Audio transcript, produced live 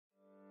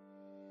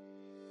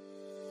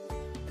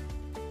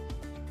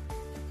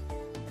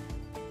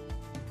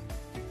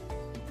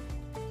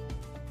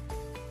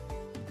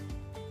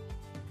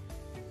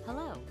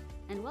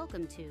and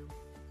welcome to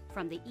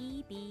From the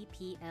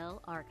EBPL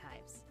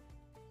Archives,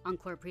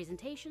 Encore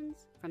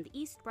presentations from the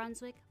East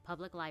Brunswick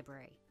Public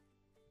Library.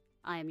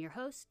 I am your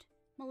host,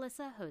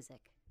 Melissa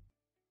Hosick.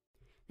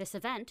 This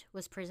event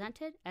was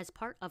presented as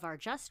part of our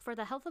Just for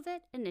the Health of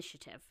It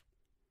initiative.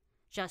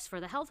 Just for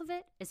the Health of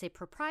It is a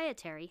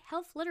proprietary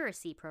health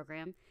literacy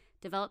program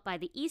developed by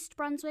the East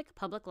Brunswick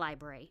Public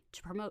Library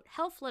to promote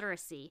health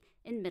literacy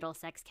in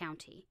Middlesex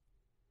County.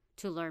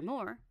 To learn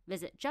more,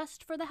 visit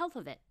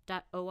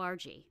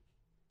justforthehealthofit.org.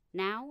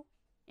 Now,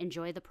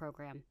 enjoy the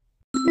program.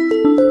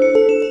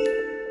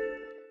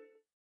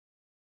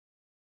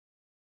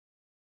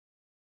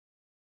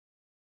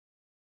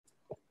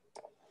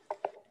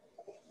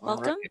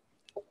 Welcome,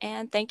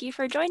 and thank you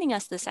for joining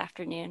us this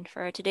afternoon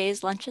for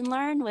today's Lunch and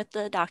Learn with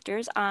the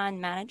doctors on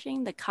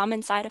managing the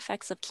common side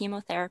effects of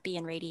chemotherapy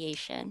and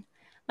radiation.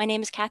 My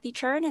name is Kathy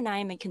Churn, and I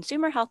am a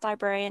consumer health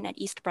librarian at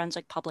East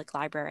Brunswick Public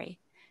Library.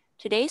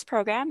 Today's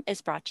program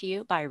is brought to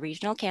you by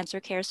Regional Cancer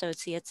Care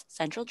Associates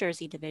Central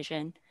Jersey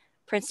Division,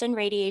 Princeton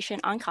Radiation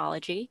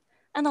Oncology,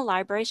 and the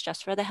library's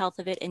Just for the Health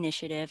of It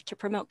initiative to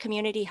promote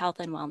community health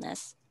and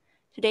wellness.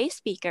 Today's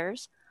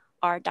speakers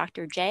are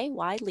Dr.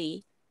 Jae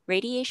Lee,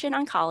 radiation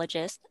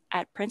oncologist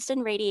at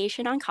Princeton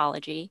Radiation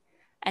Oncology,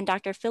 and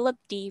Dr. Phillip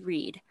D.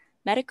 Reid,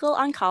 medical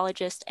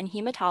oncologist and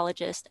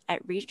hematologist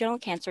at Regional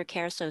Cancer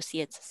Care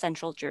Associates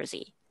Central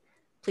Jersey.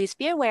 Please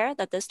be aware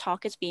that this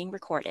talk is being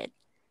recorded.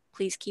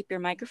 Please keep your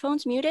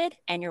microphones muted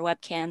and your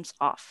webcams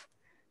off.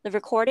 The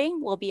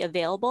recording will be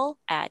available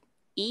at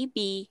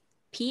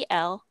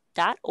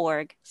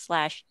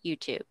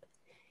ebpl.org/YouTube.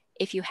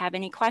 If you have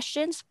any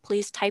questions,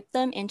 please type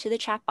them into the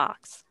chat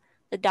box.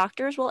 The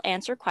doctors will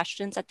answer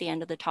questions at the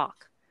end of the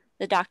talk.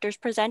 The doctors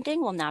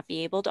presenting will not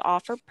be able to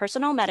offer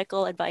personal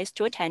medical advice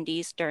to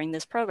attendees during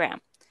this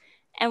program.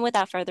 And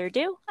without further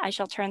ado, I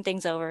shall turn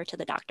things over to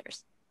the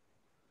doctors.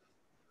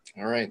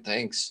 All right,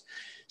 thanks.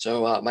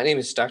 So my name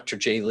is Dr.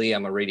 Jae Lee.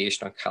 I'm a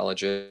radiation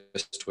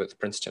oncologist with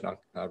Princeton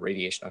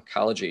Radiation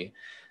Oncology.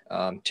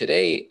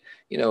 Today,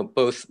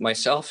 both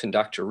myself and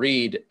Dr.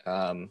 Reid,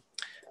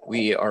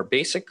 we are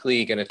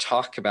basically going to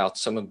talk about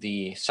some of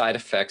the side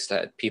effects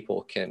that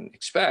people can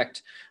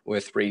expect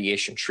with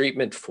radiation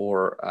treatment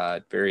for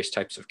various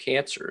types of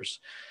cancers.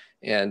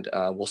 And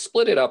we'll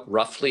split it up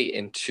roughly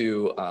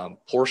into a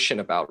portion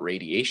about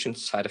radiation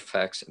side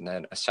effects and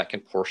then a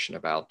second portion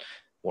about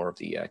more of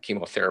the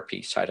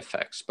chemotherapy side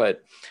effects.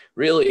 But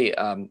really,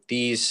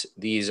 these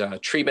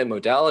treatment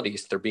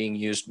modalities, they're being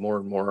used more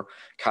and more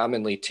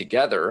commonly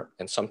together,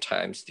 and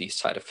sometimes these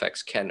side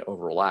effects can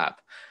overlap.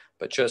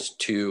 But just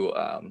to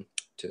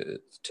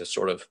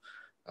sort of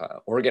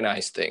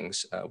organize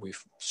things,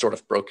 we've sort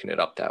of broken it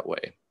up that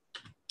way.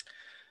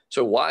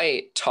 So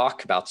why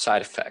talk about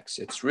side effects?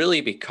 It's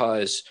really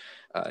because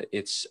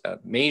it's a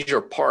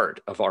major part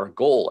of our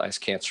goal as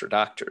cancer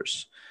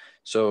doctors.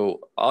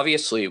 So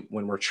obviously,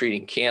 when we're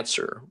treating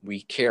cancer,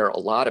 we care a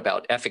lot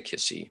about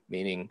efficacy,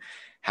 meaning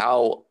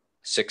how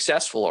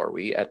successful are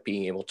we at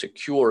being able to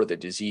cure the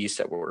disease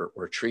that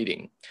we're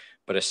treating.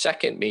 But a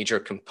second major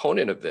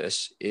component of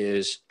this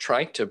is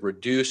trying to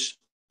reduce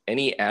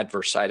any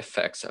adverse side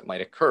effects that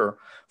might occur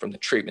from the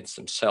treatments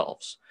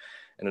themselves.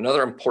 And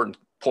another important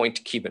point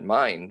to keep in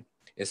mind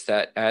is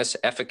that as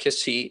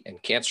efficacy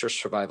and cancer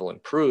survival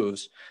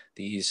improves,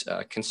 these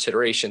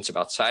considerations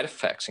about side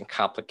effects and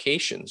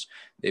complications,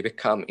 they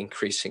become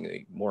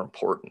increasingly more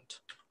important.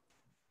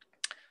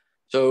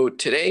 So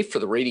today for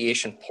the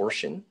radiation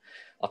portion,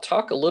 I'll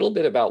talk a little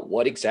bit about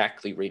what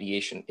exactly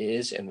radiation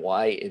is and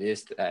why it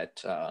is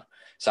that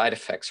side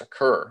effects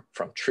occur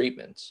from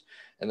treatments.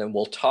 And then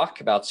we'll talk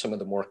about some of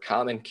the more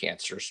common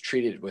cancers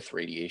treated with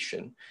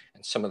radiation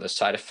and some of the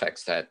side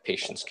effects that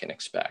patients can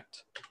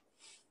expect.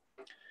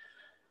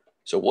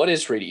 So what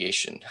is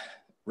radiation?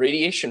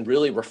 Radiation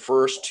really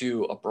refers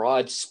to a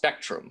broad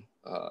spectrum.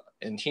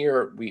 And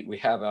here we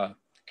have a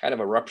kind of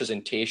a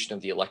representation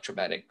of the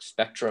electromagnetic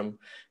spectrum.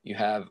 You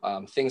have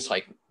things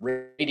like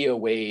radio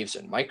waves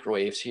and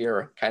microwaves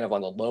here, kind of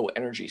on the low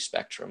energy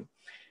spectrum.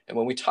 And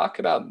when we talk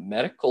about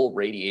medical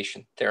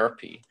radiation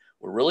therapy,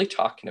 we're really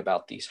talking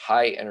about these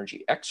high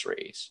energy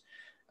X-rays.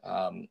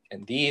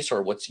 And these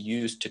are what's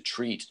used to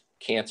treat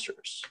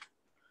cancers.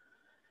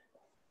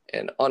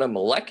 And on a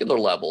molecular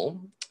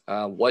level,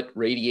 what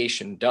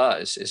radiation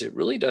does is it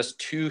really does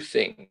two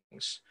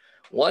things.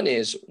 One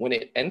is when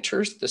it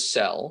enters the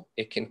cell,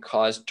 it can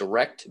cause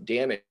direct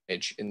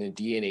damage in the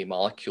DNA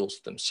molecules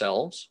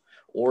themselves,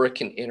 or it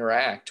can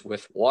interact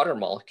with water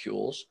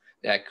molecules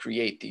that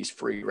create these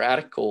free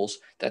radicals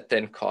that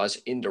then cause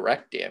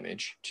indirect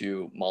damage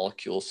to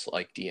molecules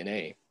like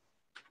DNA.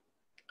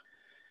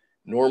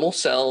 Normal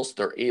cells,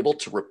 they're able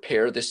to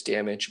repair this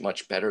damage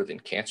much better than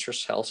cancer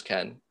cells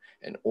can.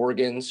 And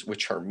organs,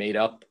 which are made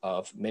up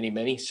of many,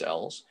 many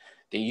cells,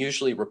 they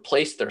usually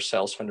replace their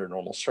cells under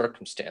normal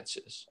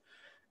circumstances.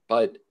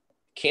 But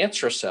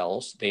cancer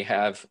cells, they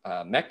have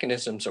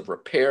mechanisms of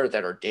repair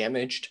that are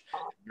damaged.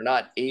 They're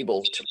not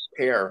able to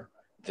repair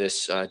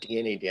this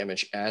DNA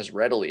damage as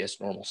readily as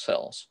normal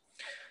cells.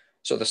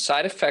 So the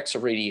side effects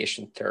of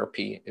radiation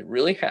therapy, it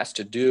really has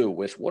to do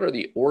with what are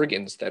the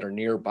organs that are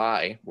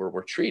nearby where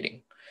we're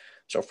treating.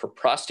 So for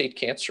prostate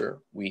cancer,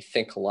 we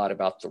think a lot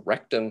about the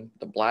rectum,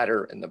 the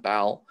bladder, and the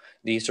bowel.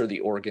 These are the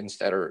organs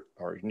that are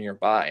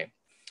nearby.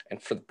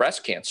 And for the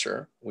breast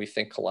cancer, we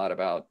think a lot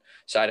about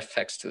side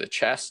effects to the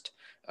chest,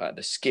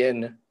 the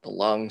skin, the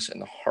lungs,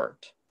 and the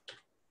heart.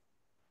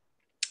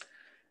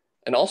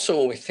 And also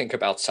when we think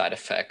about side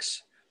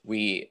effects,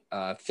 we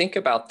think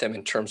about them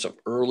in terms of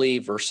early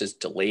versus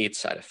delayed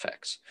side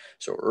effects.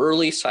 So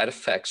early side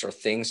effects are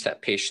things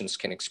that patients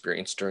can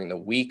experience during the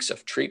weeks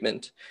of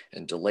treatment,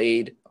 and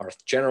delayed are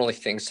generally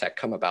things that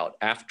come about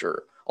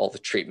after all the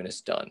treatment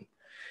is done.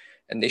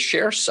 And they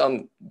share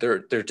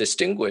they're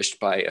distinguished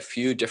by a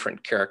few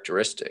different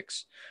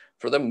characteristics.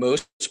 For the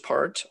most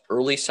part,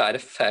 early side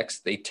effects,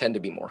 they tend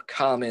to be more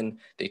common,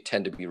 they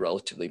tend to be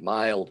relatively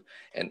mild,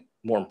 and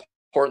more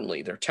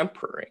importantly, they're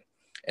temporary.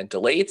 And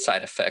delayed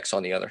side effects,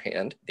 on the other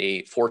hand,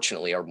 they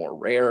fortunately are more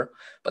rare,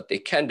 but they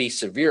can be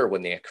severe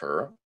when they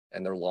occur,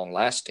 and they're long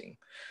lasting.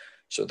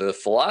 So the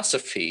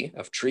philosophy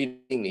of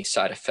treating these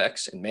side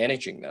effects and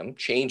managing them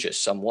changes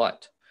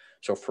somewhat.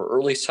 So for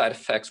early side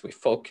effects, we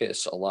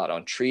focus a lot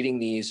on treating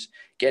these,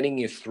 getting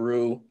you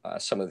through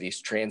some of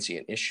these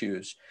transient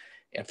issues.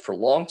 And for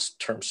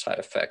long-term side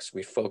effects,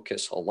 we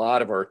focus a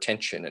lot of our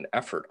attention and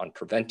effort on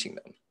preventing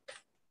them.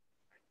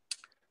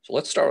 So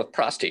let's start with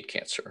prostate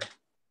cancer.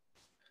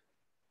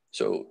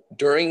 So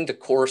during the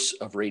course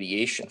of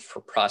radiation for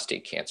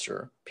prostate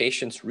cancer,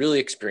 patients really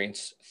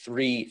experience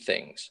three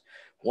things.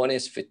 One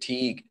is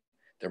fatigue.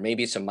 There may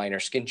be some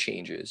minor skin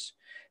changes.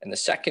 And the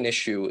second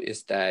issue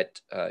is that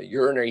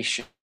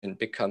urination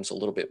becomes a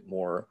little bit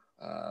more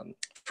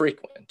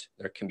frequent.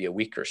 There can be a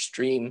weaker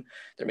stream.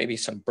 There may be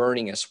some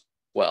burning as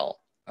well.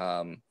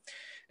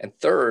 And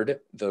third,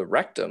 the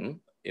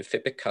rectum, if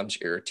it becomes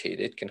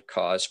irritated, can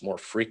cause more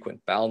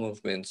frequent bowel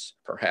movements,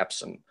 perhaps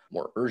some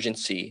more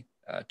urgency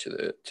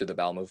to the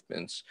bowel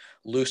movements,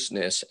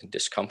 looseness, and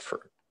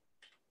discomfort.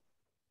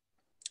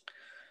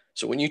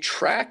 So when you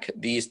track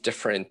these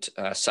different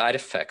side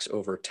effects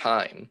over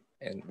time,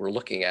 and we're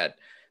looking at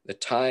the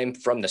time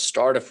from the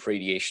start of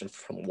radiation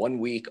from 1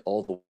 week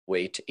all the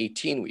way to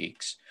 18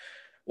 weeks,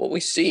 what we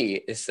see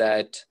is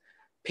that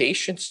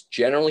patients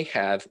generally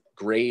have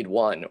grade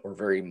 1 or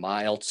very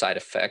mild side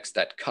effects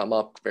that come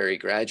up very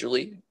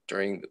gradually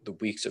during the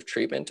weeks of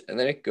treatment, and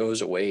then it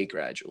goes away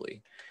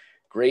gradually.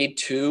 Grade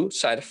 2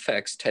 side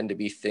effects tend to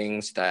be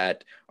things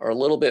that are a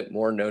little bit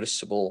more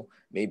noticeable,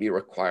 maybe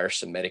require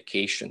some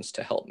medications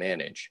to help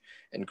manage.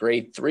 And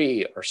grade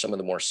 3 are some of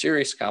the more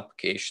serious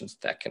complications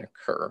that can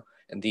occur.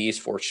 And these,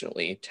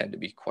 fortunately, tend to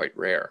be quite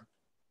rare.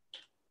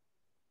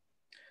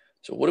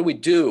 So what do we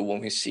do when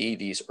we see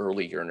these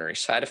early urinary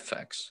side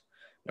effects?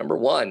 Number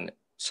one,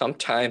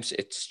 sometimes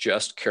it's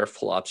just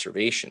careful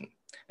observation.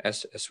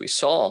 As we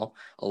saw,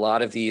 a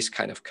lot of these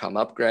kind of come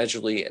up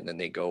gradually and then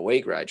they go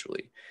away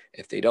gradually.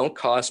 If they don't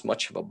cause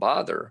much of a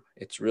bother,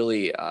 it's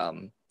really,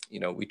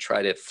 we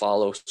try to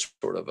follow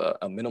sort of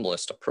a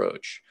minimalist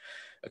approach.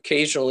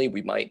 Occasionally,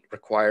 we might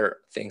require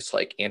things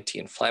like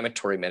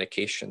anti-inflammatory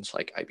medications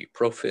like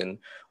ibuprofen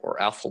or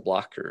alpha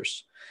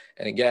blockers.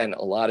 And again,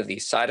 a lot of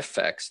these side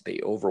effects, they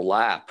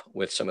overlap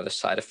with some of the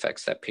side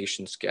effects that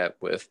patients get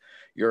with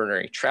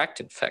urinary tract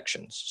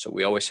infections. So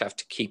we always have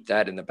to keep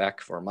that in the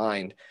back of our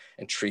mind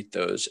and treat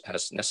those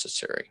as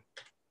necessary.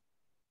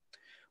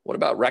 What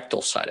about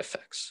rectal side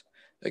effects?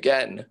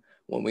 Again,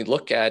 when we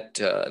look at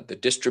the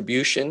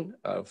distribution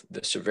of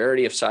the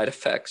severity of side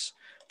effects,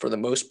 for the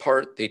most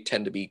part, they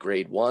tend to be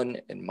grade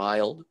 1 and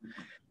mild.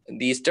 And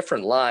these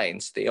different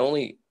lines,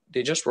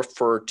 they just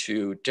refer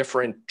to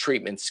different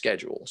treatment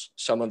schedules.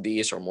 Some of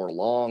these are more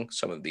long,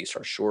 some of these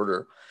are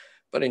shorter.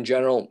 But in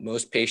general,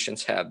 most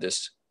patients have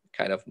this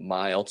kind of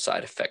mild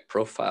side effect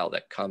profile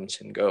that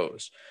comes and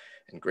goes.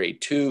 And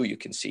grade 2, you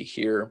can see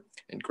here,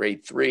 and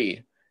grade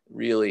 3,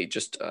 really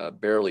just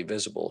barely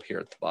visible here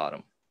at the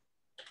bottom.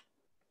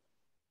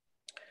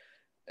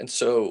 And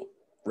so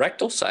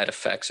rectal side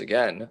effects,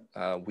 again,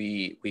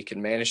 we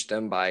can manage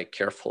them by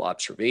careful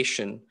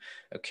observation.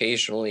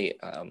 Occasionally,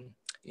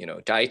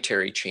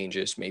 dietary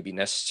changes may be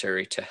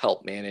necessary to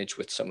help manage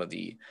with some of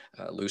the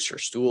looser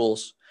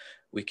stools.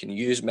 We can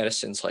use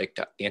medicines like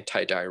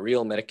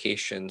antidiarrheal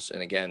medications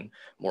and, again,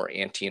 more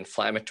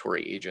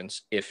anti-inflammatory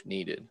agents if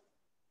needed.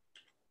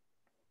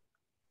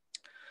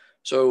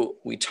 So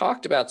we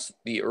talked about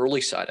the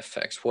early side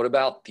effects. What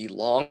about the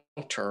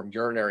long-term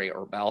urinary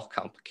or bowel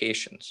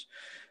complications?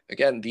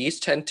 Again, these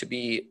tend to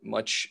be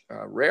much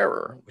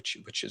rarer,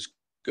 which is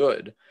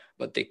good,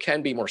 but they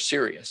can be more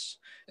serious.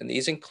 And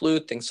these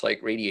include things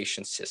like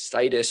radiation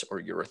cystitis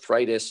or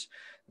urethritis.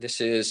 This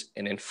is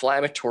an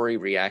inflammatory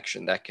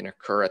reaction that can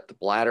occur at the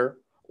bladder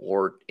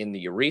or in the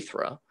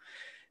urethra.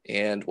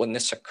 And when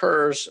this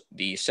occurs,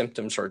 the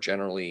symptoms are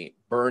generally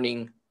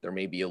burning. There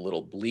may be a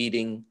little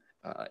bleeding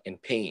and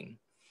pain.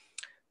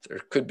 There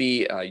could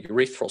be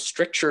urethral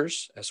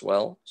strictures as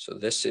well. So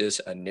this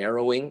is a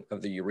narrowing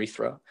of the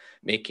urethra,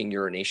 making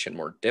urination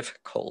more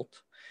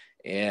difficult.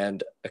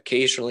 and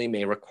occasionally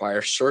may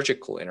require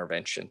surgical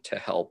intervention to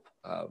help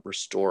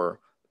restore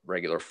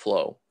regular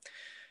flow.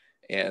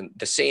 And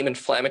the same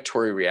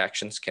inflammatory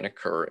reactions can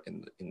occur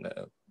in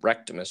the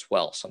rectum as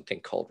well, something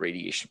called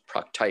radiation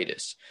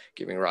proctitis,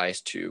 giving rise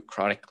to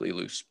chronically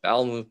loose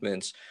bowel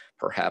movements,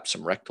 perhaps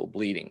some rectal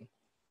bleeding.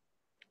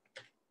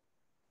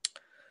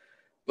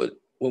 But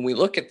when we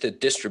look at the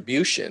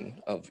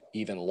distribution of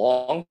even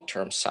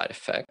long-term side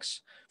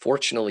effects,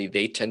 fortunately,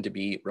 they tend to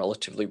be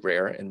relatively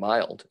rare and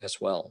mild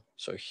as well.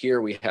 So here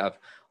we have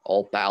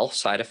all bowel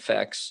side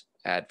effects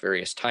at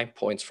various time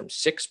points from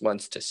 6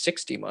 months to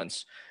 60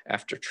 months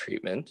after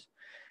treatment.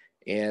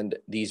 And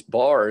these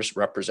bars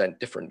represent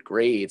different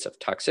grades of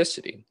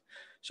toxicity.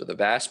 So the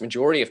vast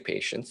majority of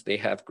patients, they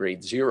have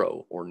grade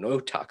 0 or no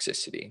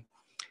toxicity.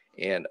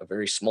 And a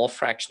very small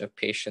fraction of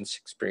patients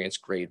experience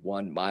grade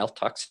 1 mild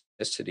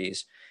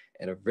toxicities,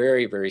 and a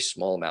very, very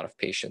small amount of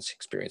patients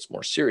experience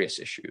more serious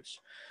issues.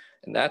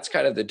 And that's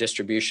kind of the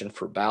distribution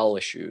for bowel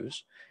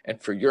issues.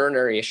 And for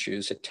urinary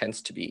issues, it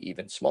tends to be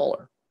even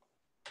smaller.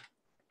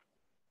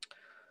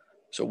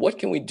 So what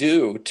can we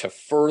do to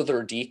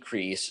further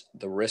decrease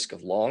the risk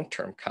of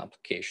long-term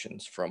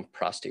complications from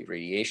prostate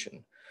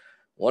radiation?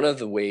 One of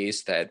the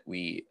ways that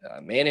we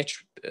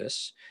manage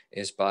this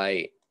is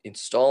by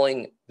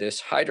installing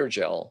this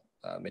hydrogel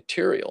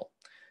material.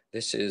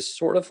 This is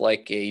sort of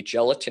like a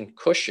gelatin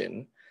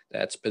cushion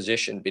that's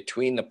positioned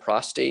between the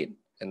prostate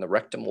and the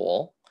rectum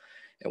wall.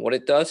 And what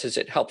it does is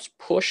it helps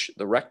push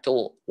the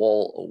rectal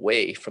wall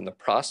away from the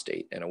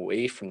prostate and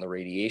away from the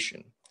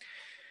radiation.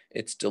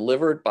 It's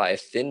delivered by a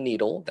thin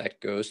needle that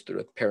goes through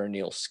the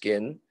perineal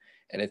skin,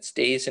 and it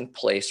stays in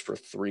place for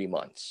 3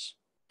 months.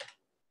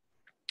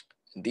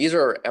 These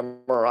are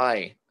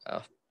MRI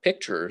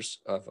pictures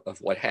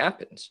of what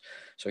happens.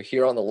 So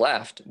here on the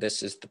left,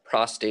 this is the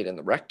prostate and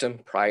the rectum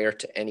prior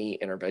to any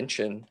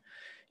intervention.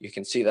 You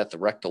can see that the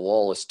rectal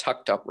wall is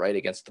tucked up right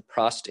against the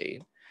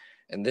prostate.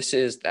 And this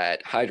is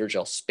that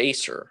hydrogel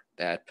spacer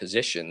that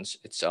positions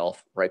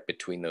itself right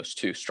between those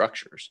two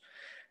structures.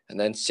 And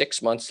then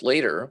 6 months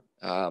later,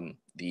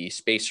 the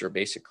spacer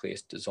basically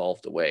is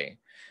dissolved away.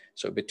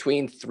 So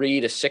between 3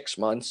 to 6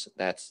 months,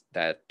 that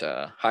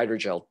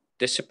hydrogel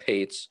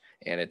dissipates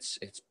and it's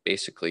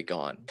basically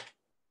gone.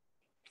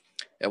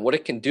 And what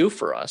it can do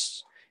for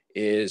us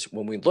is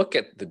when we look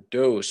at the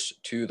dose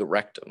to the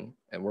rectum,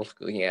 and we're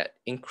looking at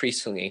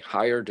increasingly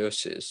higher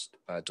doses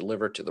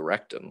delivered to the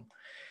rectum,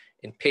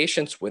 in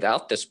patients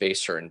without the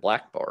spacer in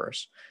black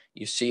bars,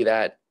 you see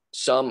that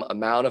some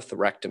amount of the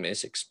rectum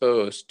is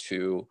exposed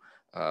to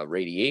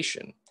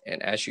radiation.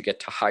 And as you get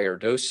to higher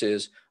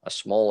doses, a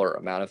smaller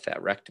amount of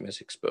that rectum is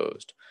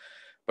exposed.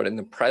 But in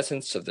the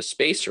presence of the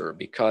spacer,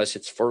 because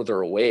it's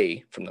further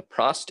away from the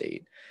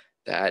prostate,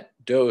 that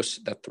dose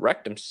that the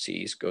rectum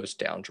sees goes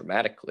down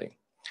dramatically.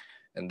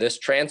 And this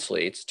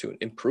translates to an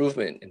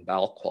improvement in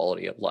bowel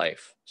quality of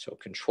life. So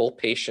control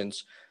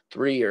patients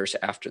 3 years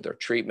after their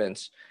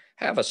treatments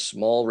have a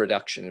small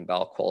reduction in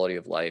bowel quality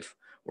of life,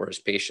 whereas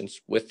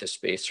patients with the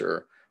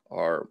spacer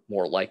are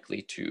more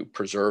likely to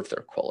preserve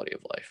their quality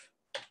of life.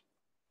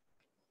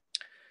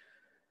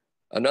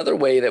 Another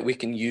way that we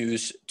can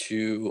use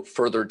to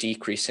further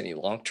decrease any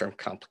long-term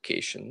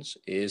complications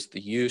is the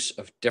use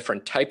of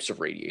different types of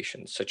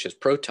radiation, such as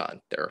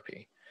proton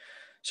therapy.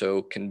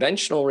 So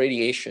conventional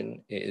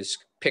radiation is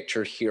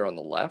pictured here on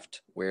the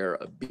left, where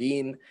a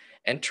beam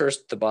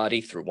enters the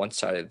body through one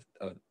side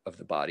of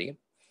the body,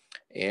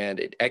 and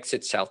it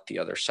exits out the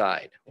other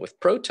side. With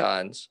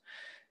protons,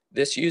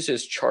 this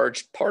uses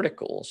charged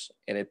particles,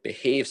 and it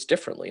behaves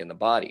differently in the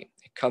body.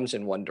 It comes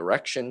in one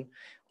direction,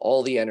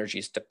 all the energy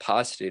is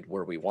deposited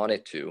where we want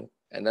it to,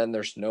 and then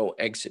there's no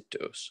exit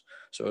dose.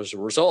 So as a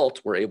result,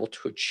 we're able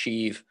to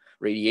achieve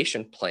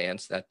radiation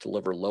plans that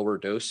deliver lower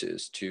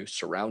doses to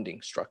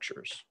surrounding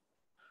structures.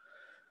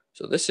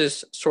 So this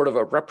is sort of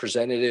a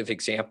representative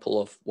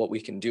example of what we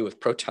can do with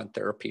proton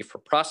therapy for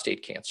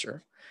prostate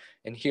cancer.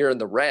 And here in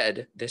the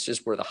red, this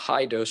is where the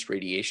high dose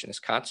radiation is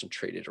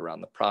concentrated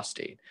around the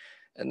prostate.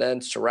 And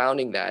then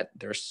surrounding that,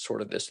 there's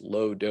sort of this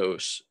low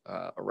dose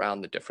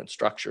around the different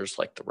structures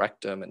like the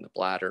rectum and the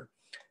bladder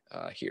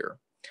here.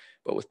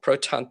 But with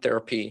proton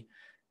therapy,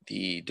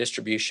 the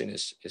distribution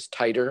is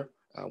tighter.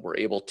 We're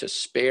able to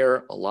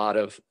spare a lot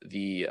of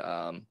the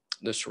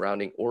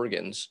surrounding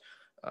organs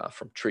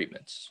from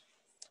treatments.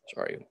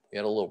 Sorry, we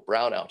had a little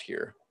brownout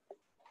here.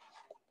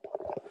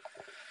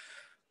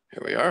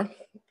 Here we are.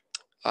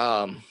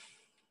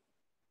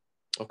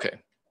 Okay.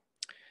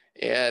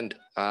 And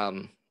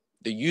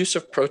the use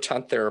of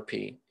proton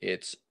therapy,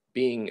 it's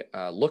being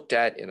looked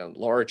at in a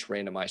large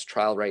randomized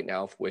trial right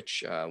now, of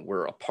which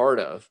we're a part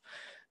of.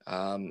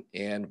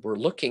 And we're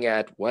looking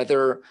at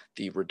whether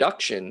the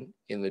reduction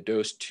in the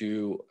dose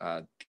to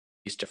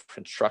these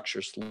different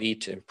structures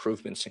lead to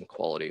improvements in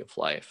quality of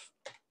life.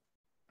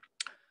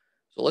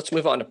 So let's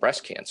move on to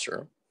breast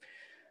cancer.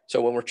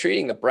 So when we're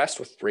treating the breast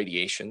with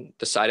radiation,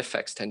 the side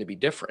effects tend to be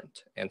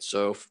different. And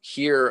so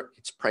here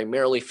it's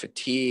primarily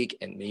fatigue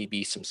and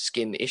maybe some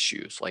skin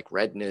issues like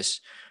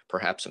redness,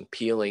 perhaps some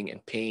peeling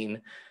and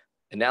pain,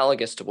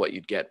 analogous to what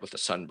you'd get with a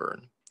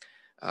sunburn.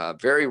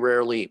 Very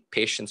rarely,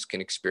 patients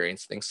can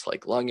experience things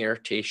like lung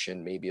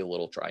irritation, maybe a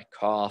little dry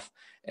cough,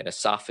 and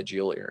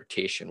esophageal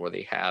irritation where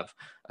they have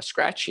a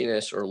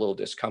scratchiness or a little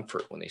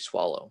discomfort when they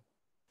swallow.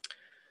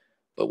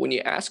 But when you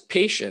ask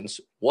patients,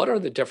 what are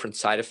the different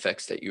side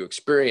effects that you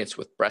experience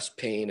with breast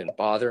pain and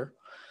bother?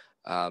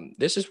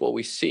 This is what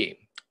we see.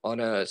 On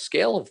a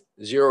scale of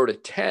 0 to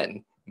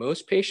 10,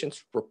 most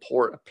patients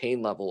report a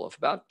pain level of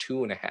about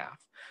 2.5,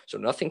 so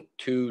nothing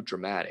too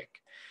dramatic.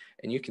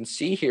 And you can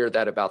see here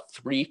that about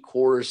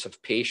 3/4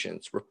 of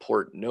patients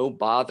report no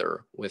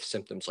bother with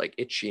symptoms like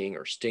itching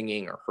or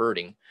stinging or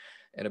hurting.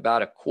 And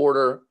about a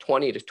quarter,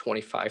 20 to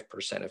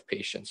 25% of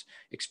patients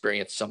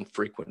experience some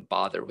frequent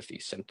bother with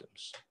these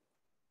symptoms.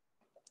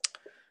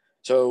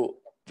 So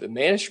the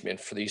management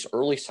for these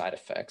early side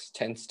effects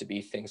tends to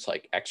be things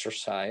like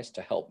exercise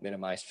to help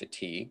minimize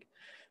fatigue,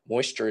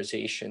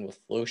 moisturization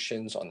with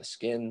lotions on the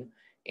skin,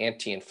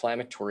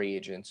 anti-inflammatory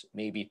agents,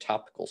 maybe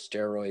topical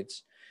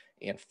steroids,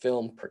 and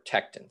film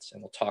protectants.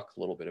 And we'll talk a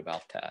little bit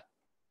about that.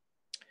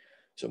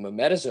 So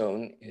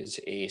mometasone is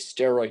a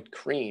steroid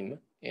cream,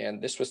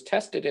 and this was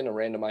tested in a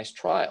randomized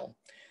trial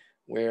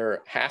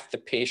where half the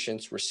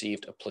patients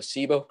received a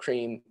placebo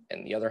cream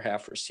and the other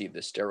half received the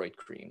steroid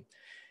cream.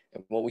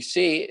 And what we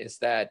see is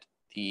that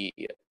the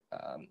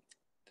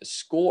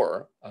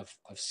score of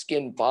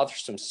skin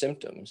bothersome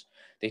symptoms,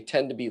 they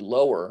tend to be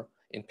lower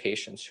in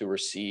patients who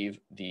receive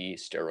the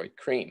steroid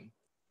cream.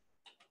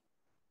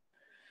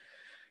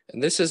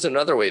 And this is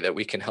another way that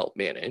we can help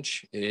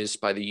manage, is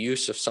by the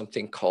use of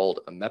something called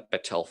a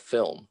Mepitel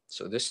film.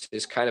 So this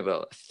is kind of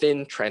a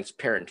thin,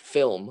 transparent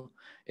film.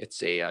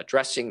 It's a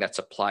dressing that's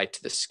applied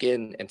to the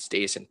skin and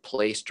stays in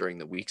place during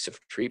the weeks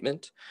of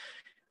treatment.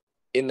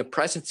 In the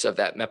presence of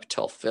that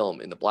Mepitel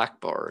film in the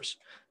black bars,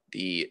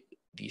 the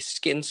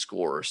skin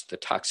scores, the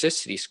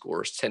toxicity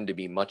scores tend to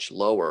be much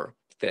lower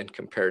than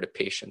compared to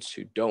patients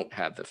who don't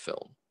have the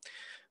film.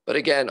 But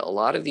again, a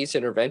lot of these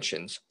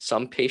interventions,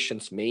 some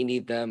patients may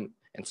need them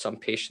and some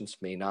patients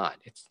may not.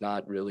 It's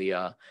not really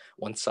a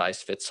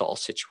one-size-fits-all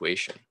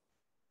situation.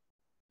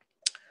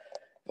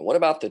 And what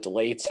about the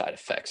delayed side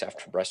effects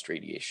after breast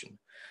radiation?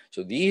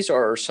 So these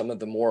are some of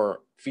the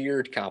more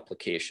feared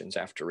complications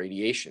after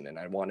radiation, and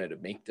I wanted to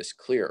make this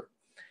clear,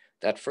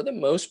 that for the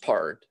most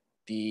part,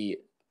 the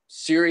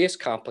serious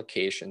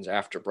complications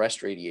after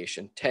breast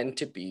radiation tend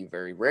to be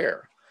very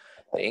rare.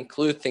 They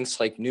include things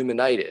like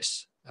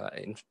pneumonitis,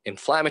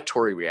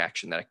 inflammatory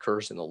reaction that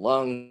occurs in the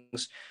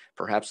lungs,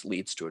 perhaps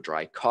leads to a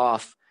dry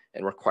cough,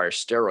 and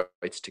requires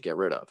steroids to get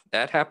rid of.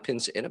 That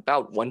happens in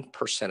about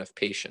 1% of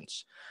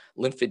patients.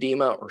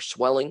 Lymphedema or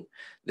swelling,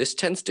 this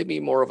tends to be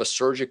more of a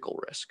surgical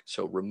risk.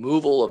 So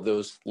removal of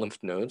those lymph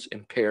nodes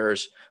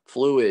impairs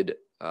fluid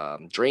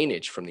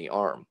drainage from the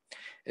arm.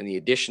 And the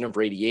addition of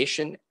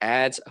radiation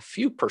adds a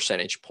few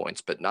percentage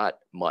points, but not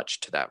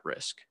much to that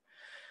risk.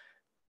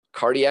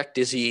 Cardiac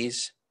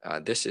disease,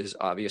 this is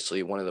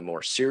obviously one of the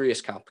more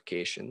serious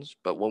complications,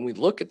 but when we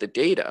look at the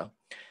data,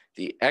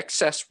 the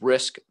excess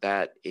risk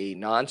that a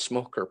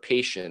non-smoker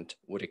patient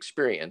would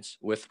experience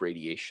with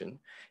radiation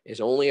is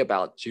only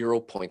about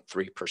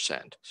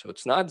 0.3%. So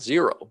it's not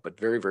zero, but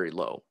very, very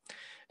low.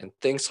 And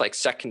things like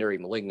secondary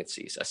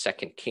malignancies, a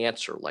second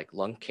cancer like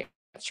lung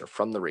cancer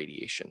from the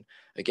radiation,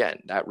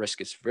 again, that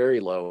risk is very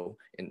low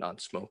in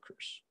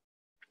non-smokers.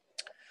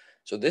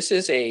 So this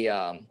is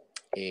a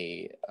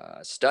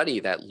study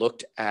that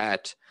looked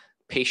at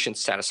patient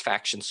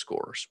satisfaction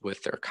scores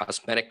with their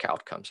cosmetic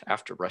outcomes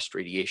after breast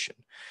radiation.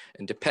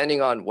 And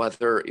depending on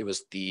whether it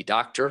was the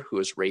doctor who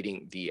was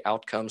rating the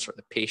outcomes or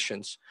the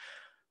patients,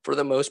 for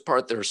the most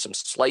part, there are some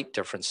slight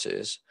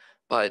differences,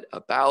 but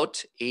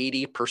about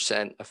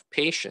 80% of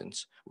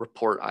patients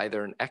report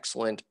either an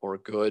excellent or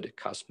good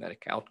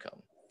cosmetic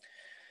outcome.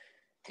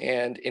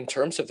 And in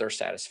terms of their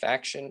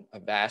satisfaction, a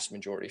vast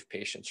majority of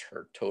patients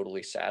are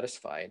totally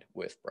satisfied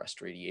with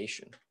breast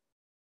radiation.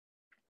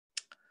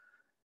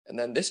 And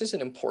then this is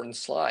an important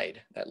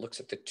slide that looks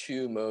at the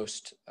two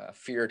most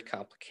feared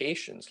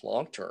complications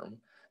long-term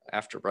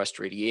after breast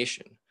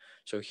radiation.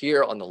 So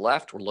here on the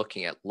left, we're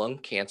looking at lung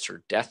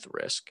cancer death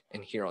risk.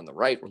 And here on the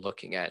right, we're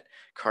looking at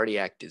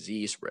cardiac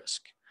disease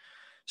risk.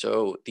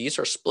 So these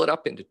are split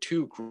up into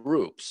two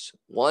groups.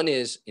 One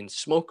is in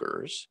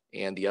smokers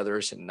and the other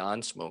is in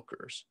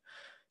non-smokers.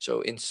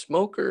 So in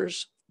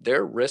smokers,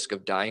 their risk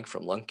of dying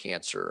from lung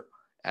cancer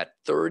at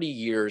 30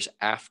 years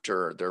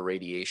after their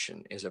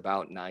radiation is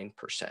about 9%.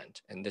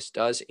 And this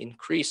does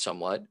increase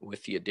somewhat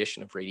with the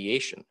addition of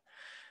radiation.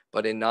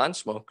 But in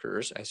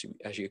non-smokers, as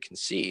you can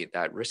see,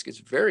 that risk is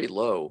very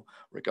low,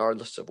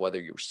 regardless of whether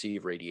you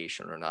receive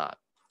radiation or not.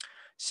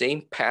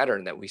 Same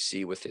pattern that we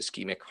see with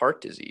ischemic heart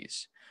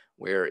disease,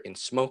 where in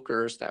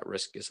smokers, that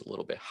risk is a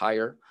little bit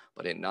higher,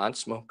 but in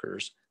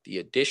non-smokers, the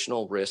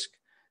additional risk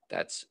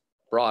that's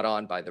brought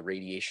on by the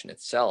radiation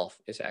itself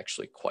is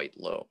actually quite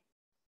low.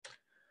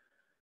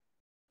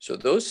 So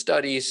those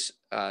studies,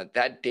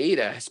 that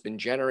data has been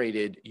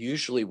generated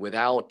usually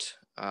without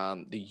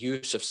the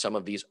use of some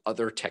of these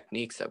other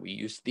techniques that we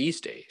use these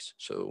days.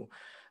 So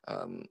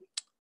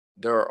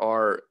there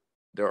are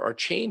there are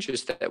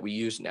changes that we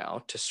use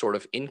now to sort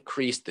of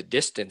increase the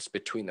distance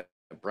between the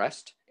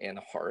breast and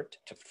the heart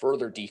to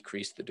further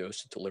decrease the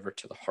dose delivered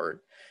to the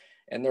heart.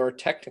 And there are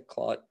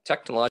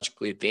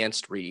technologically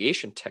advanced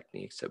radiation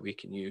techniques that we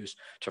can use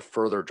to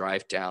further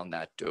drive down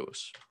that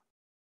dose.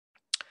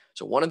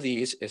 So one of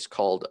these is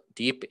called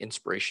deep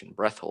inspiration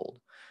breath hold.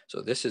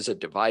 So this is a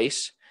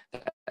device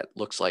that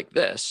looks like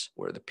this,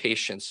 where the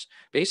patients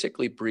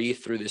basically breathe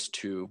through this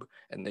tube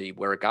and they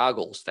wear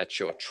goggles that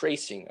show a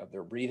tracing of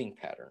their breathing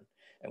pattern.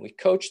 And we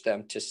coach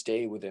them to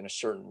stay within a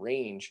certain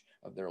range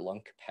of their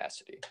lung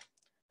capacity.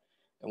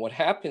 And what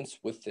happens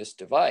with this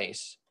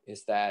device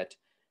is that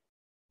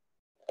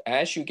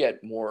as you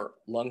get more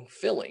lung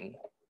filling,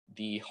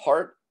 the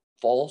heart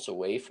falls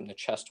away from the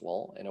chest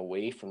wall and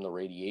away from the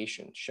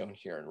radiation shown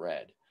here in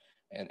red.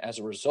 And as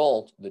a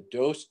result, the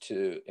dose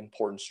to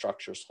important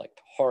structures like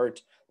the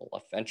heart, the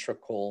left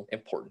ventricle,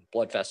 important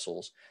blood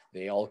vessels,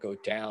 they all go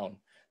down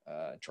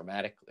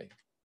dramatically.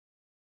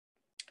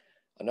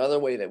 Another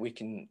way that we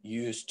can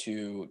use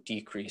to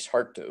decrease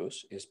heart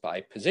dose is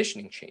by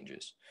positioning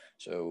changes.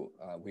 So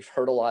we've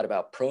heard a lot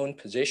about prone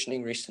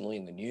positioning recently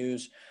in the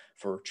news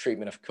for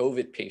treatment of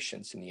COVID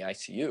patients in the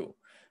ICU.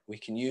 We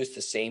can use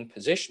the same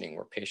positioning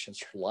where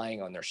patients are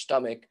lying on their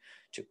stomach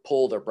to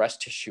pull their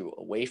breast tissue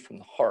away from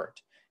the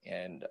heart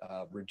and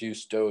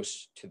reduce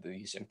dose to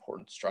these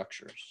important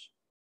structures.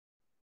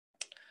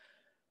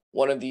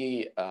 One of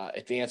the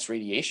advanced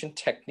radiation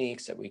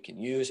techniques that we can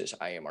use is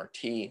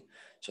IMRT.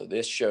 So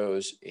this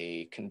shows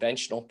a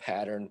conventional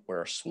pattern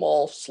where a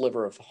small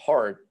sliver of the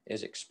heart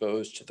is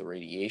exposed to the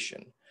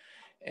radiation.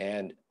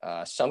 And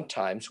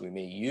sometimes we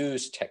may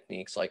use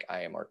techniques like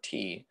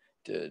IMRT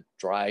to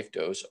drive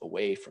dose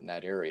away from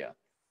that area.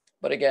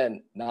 But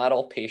again, not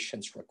all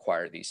patients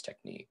require these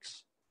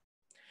techniques.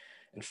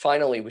 And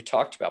finally, we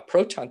talked about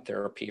proton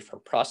therapy for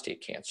prostate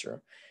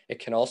cancer. It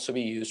can also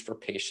be used for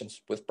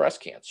patients with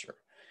breast cancer.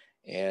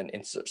 And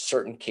in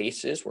certain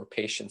cases where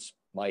patients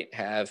might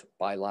have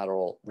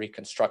bilateral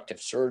reconstructive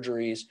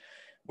surgeries,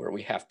 where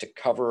we have to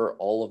cover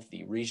all of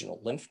the regional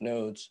lymph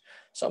nodes,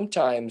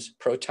 sometimes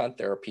proton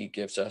therapy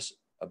gives us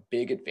a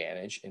big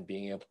advantage in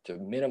being able to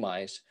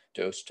minimize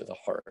dose to the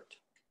heart.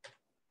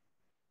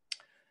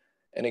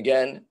 And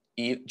again,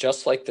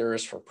 just like there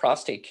is for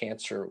prostate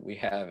cancer, we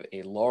have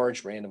a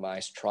large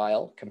randomized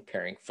trial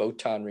comparing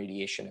photon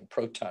radiation and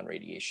proton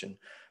radiation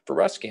for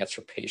breast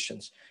cancer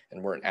patients,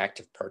 and we're an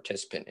active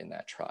participant in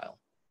that trial.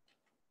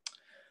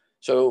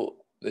 So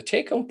the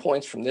take-home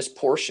points from this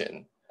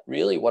portion,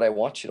 really what I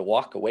want you to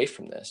walk away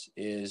from this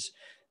is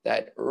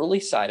that early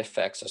side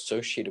effects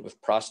associated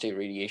with prostate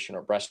radiation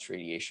or breast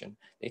radiation,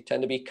 they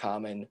tend to be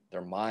common,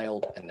 they're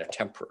mild, and they're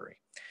temporary.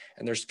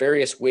 And there's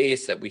various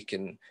ways that we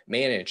can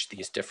manage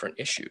these different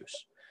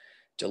issues.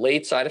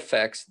 Delayed side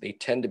effects, they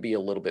tend to be a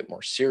little bit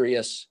more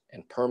serious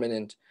and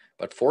permanent,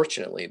 but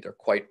fortunately, they're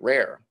quite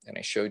rare. And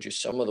I showed you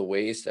some of the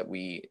ways that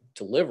we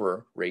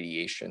deliver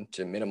radiation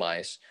to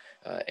minimize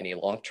any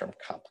long-term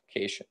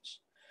complications.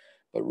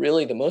 But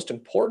really, the most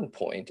important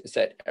point is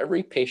that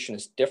every patient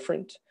is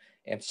different,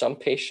 and some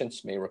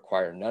patients may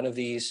require none of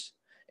these,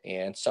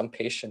 and some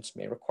patients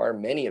may require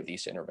many of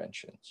these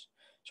interventions.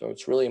 So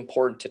it's really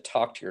important to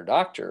talk to your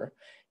doctor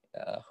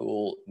who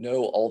will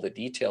know all the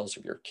details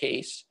of your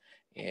case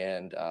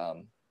and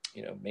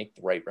make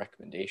the right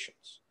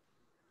recommendations.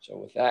 So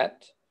with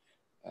that,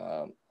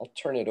 I'll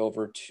turn it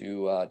over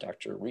to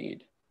Dr.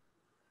 Reid.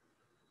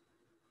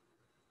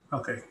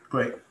 Okay,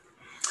 great.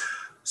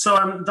 So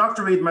I'm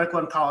Dr. Reid,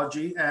 medical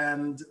oncology,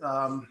 and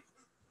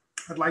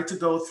I'd like to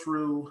go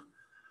through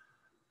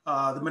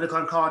the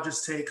medical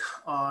oncologist's take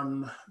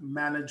on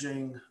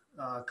managing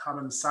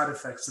common side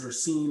effects that are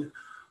seen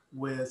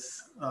with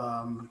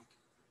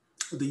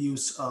the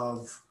use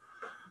of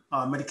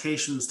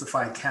medications to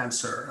fight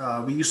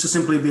cancer. We used to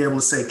simply be able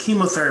to say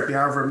chemotherapy.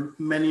 However,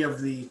 many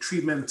of the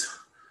treatment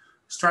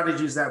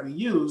strategies that we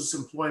use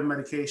employ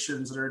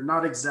medications that are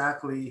not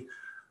exactly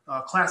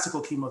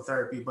classical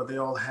chemotherapy, but they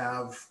all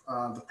have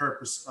the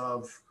purpose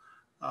of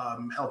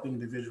helping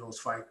individuals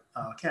fight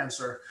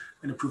cancer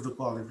and improve the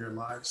quality of their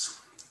lives.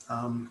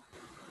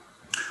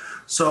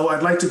 So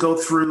I'd like to go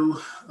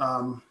through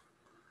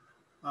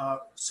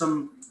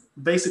some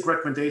basic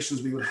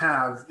recommendations we would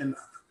have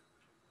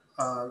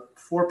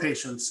for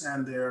patients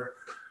and their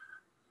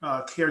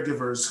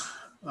caregivers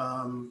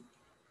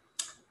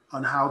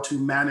on how to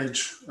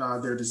manage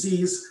their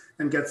disease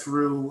and get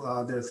through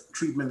their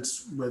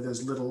treatments with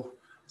as little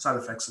side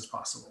effects as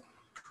possible.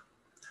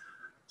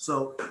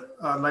 So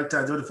I'd like to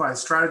identify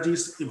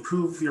strategies,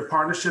 improve your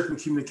partnership and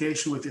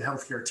communication with your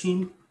healthcare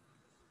team,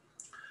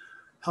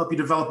 help you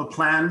develop a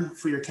plan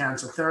for your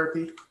cancer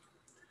therapy,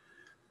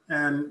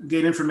 and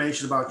gain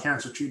information about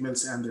cancer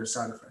treatments and their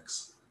side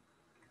effects.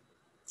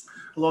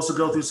 We'll also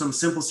go through some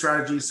simple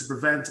strategies to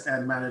prevent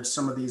and manage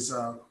some of these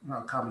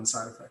common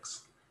side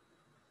effects.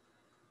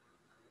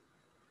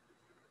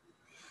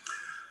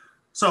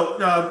 So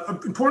an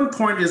important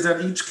point is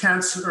that each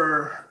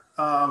cancer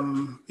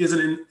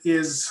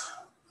is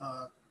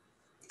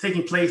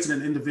taking place in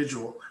an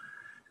individual,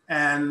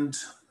 and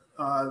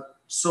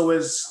so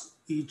is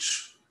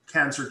each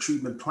cancer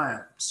treatment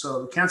plan.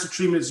 So the cancer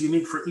treatment is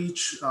unique for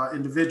each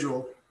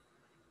individual.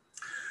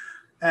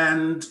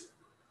 And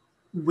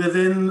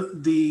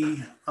within the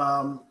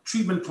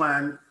treatment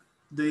plan,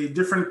 the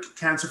different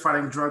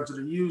cancer-fighting drugs that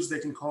are used, they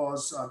can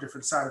cause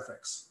different side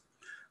effects.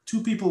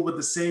 Two people with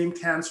the same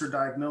cancer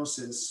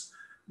diagnosis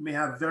may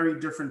have very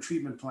different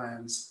treatment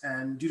plans.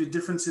 And due to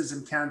differences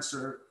in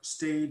cancer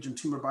stage and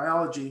tumor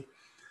biology,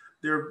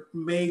 they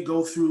may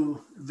go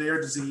through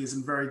their disease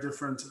in very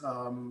different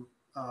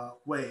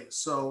ways.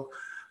 So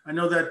I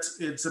know that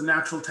it's a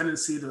natural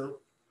tendency to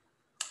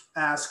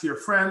ask your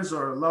friends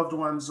or loved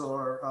ones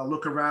or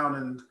look around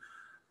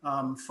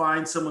and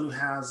find someone who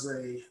has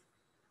a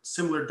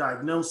similar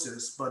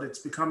diagnosis, but it's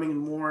becoming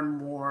more and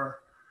more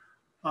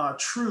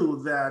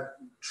true that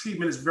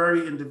treatment is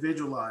very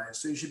individualized.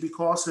 So you should be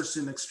cautious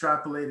in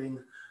extrapolating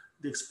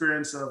the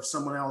experience of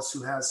someone else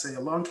who has, say, a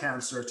lung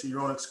cancer to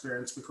your own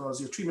experience, because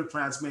your treatment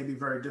plans may be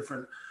very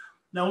different,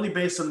 not only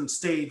based on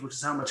stage, which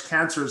is how much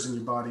cancer is in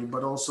your body,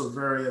 but also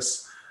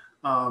various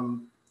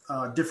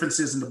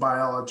differences in the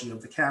biology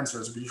of the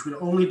cancers, but you should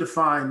only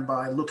define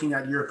by looking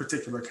at your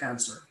particular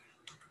cancer.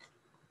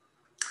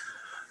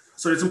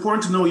 So it's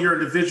important to know your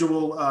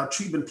individual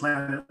treatment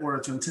plan in order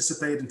to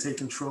anticipate and take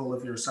control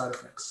of your side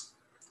effects.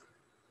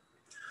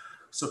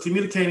 So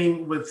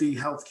communicating with the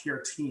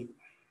healthcare team.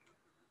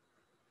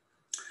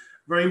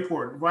 Very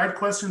important. Write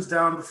questions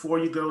down before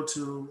you go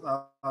to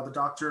the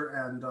doctor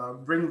and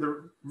bring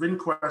the written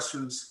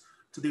questions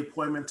to the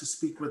appointment to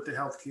speak with the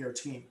healthcare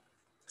team.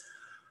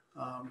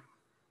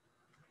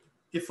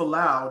 If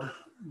allowed,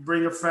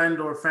 bring a friend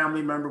or a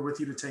family member with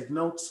you to take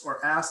notes,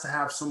 or ask to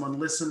have someone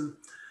listen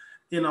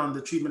in on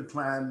the treatment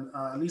plan,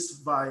 at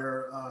least via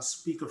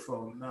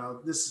speakerphone.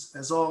 Now, this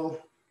has all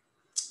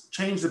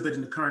changed a bit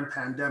in the current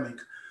pandemic,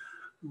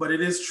 but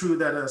it is true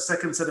that a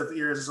second set of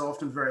ears is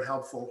often very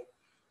helpful.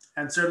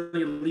 And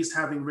certainly at least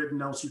having written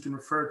notes you can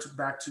refer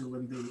back to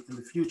in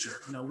the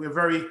future. You know, we're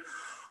very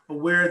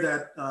aware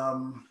that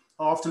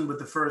often with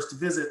the first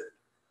visit,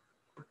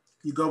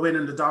 you go in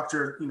and the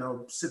doctor, you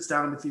know, sits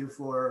down with you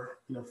for,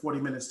 40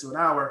 minutes to an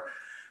hour.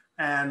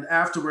 And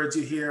afterwards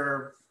you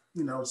hear,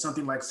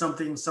 something like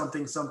something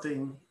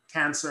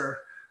cancer,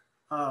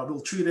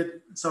 we'll treat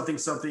it,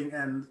 something,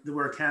 and the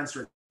word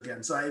cancer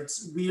again. So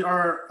we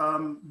are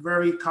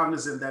very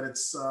cognizant that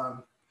it's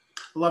a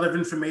lot of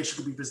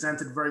information can be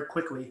presented very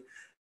quickly,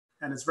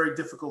 and it's very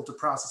difficult to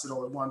process it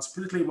all at once,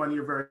 particularly when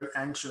you're very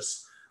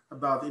anxious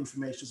about the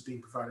information that's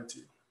being provided to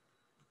you.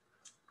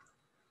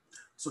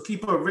 So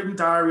keep a written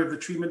diary of the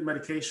treatment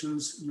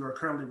medications you are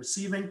currently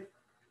receiving.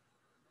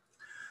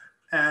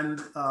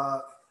 And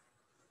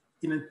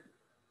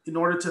in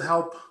order to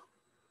help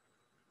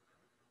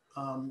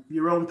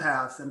your own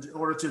path and in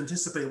order to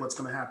anticipate what's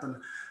going to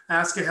happen,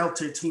 ask your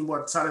healthcare team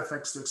what side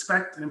effects to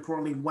expect, and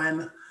importantly,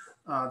 when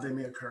they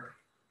may occur.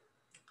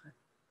 Okay.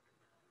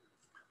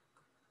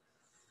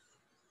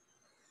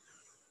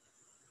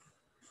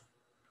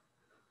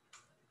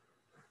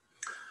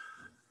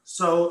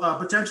 So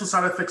potential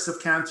side effects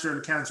of cancer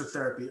and cancer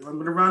therapy. I'm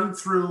going to run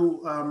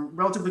through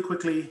relatively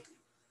quickly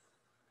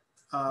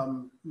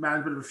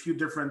management of a few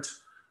different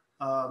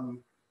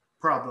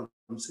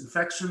problems: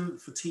 infection,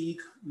 fatigue,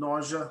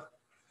 nausea,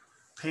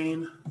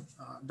 pain,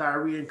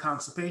 diarrhea and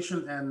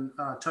constipation, and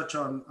touch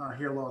on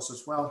hair loss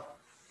as well.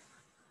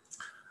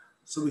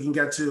 So we can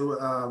get to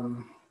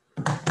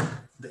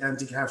the end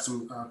to have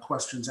some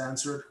questions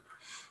answered.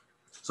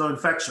 So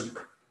infection,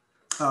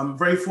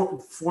 very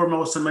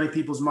foremost in many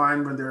people's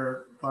mind when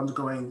they're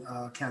undergoing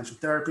cancer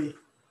therapy.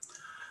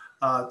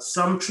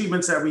 Some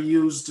treatments that we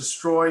use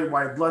destroy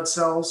white blood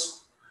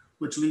cells,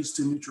 which leads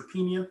to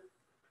neutropenia.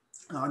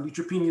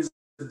 Neutropenia is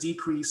a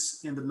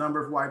decrease in the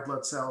number of white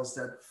blood cells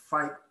that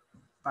fight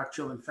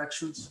bacterial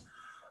infections.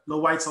 Low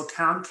white cell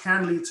count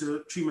can lead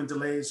to treatment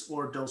delays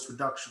or dose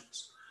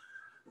reductions.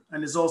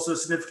 And is also a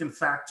significant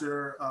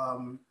factor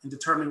in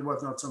determining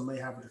whether or not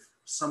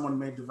someone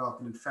may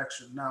develop an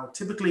infection. Now,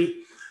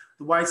 typically,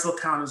 the white cell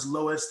count is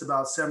lowest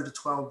about 7 to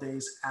 12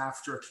 days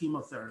after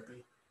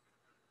chemotherapy.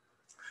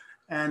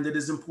 And it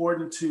is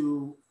important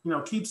to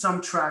keep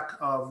some track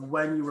of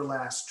when you were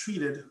last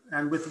treated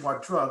and with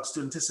what drugs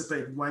to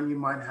anticipate when you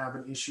might have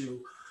an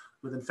issue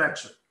with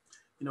infection.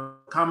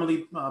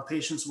 Commonly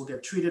patients will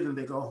get treated and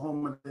they go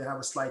home and they have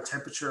a slight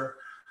temperature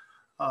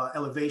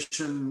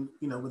elevation,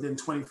 within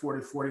 24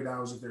 to 48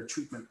 hours of their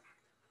treatment.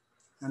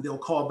 And they'll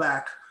call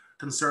back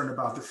concerned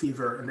about the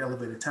fever and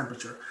elevated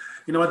temperature.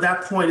 At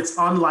that point, it's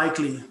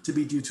unlikely to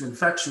be due to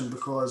infection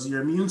because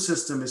your immune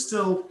system is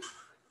still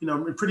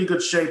in pretty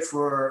good shape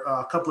for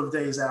a couple of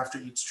days after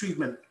each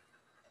treatment.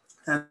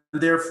 And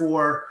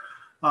therefore,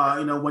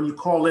 when you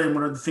call in,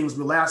 one of the things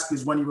we'll ask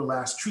is when you were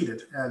last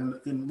treated.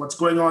 And what's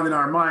going on in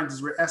our minds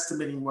is we're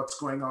estimating what's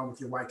going on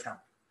with your white count.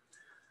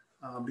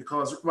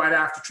 Because right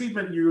after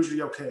treatment, you're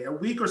usually okay. A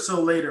week or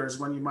so later is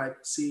when you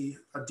might see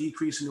a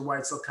decrease in your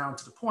white cell count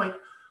to the point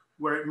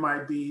where it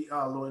might be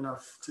low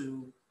enough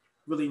to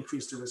really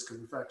increase the risk of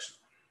infection.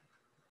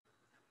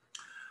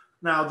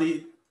 Now,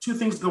 the two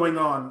things going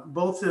on,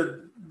 both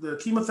the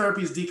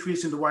chemotherapy is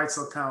decreasing the white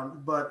cell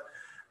count, but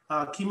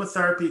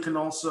chemotherapy can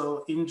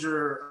also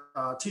injure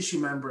tissue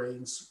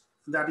membranes.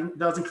 That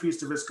does increase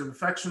the risk of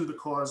infection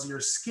because your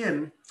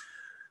skin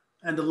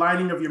and the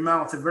lining of your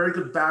mouth are very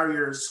good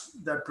barriers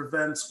that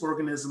prevents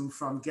organism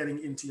from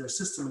getting into your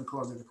system and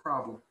causing a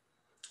problem.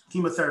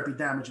 Chemotherapy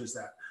damages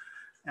that.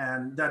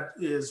 And that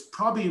is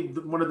probably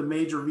one of the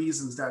major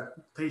reasons that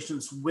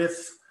patients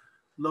with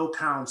low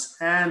counts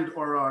and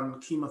or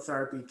on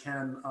chemotherapy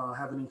can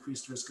have an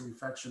increased risk of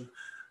infection.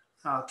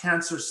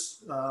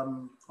 Cancers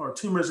or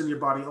tumors in your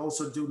body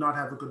also do not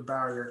have a good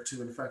barrier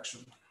to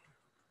infection.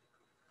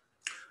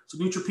 So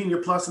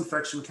neutropenia plus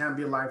infection can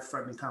be a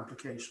life-threatening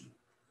complication.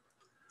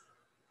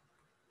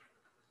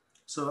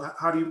 So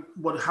how do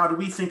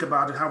we think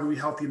about it? How do we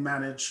help you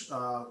manage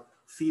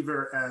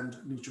fever and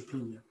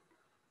neutropenia?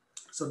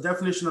 So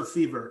definition of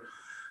fever.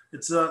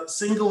 It's a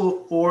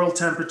single oral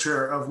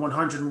temperature of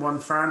 101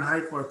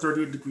 Fahrenheit or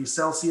 38 degrees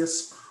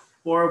Celsius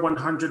or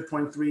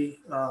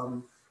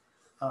 100.3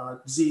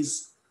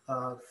 Z's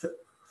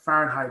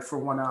Fahrenheit for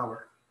 1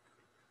 hour.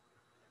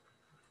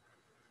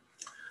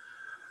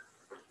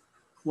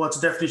 What's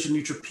the definition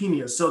of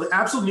neutropenia? So the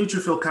absolute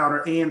neutrophil count,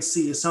 or ANC,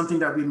 is something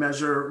that we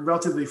measure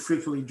relatively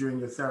frequently during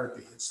your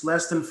therapy. It's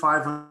less than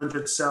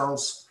 500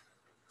 cells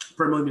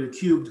per millimeter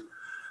cubed.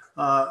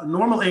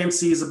 Normal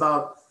ANC is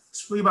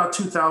it's really about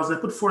 2,000. I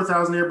put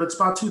 4,000 here, but it's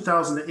about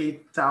 2,000 to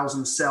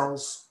 8,000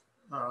 cells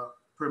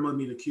per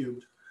millimeter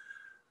cubed.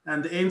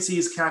 And the ANC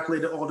is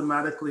calculated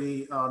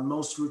automatically on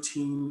most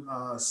routine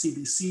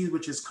CBC,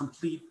 which is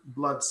complete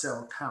blood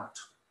cell count.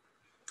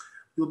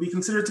 You'll be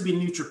considered to be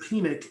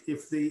neutropenic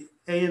if the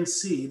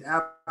ANC,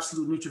 the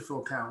absolute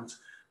neutrophil count,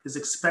 is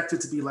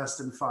expected to be less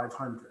than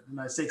 500. And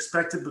I say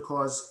expected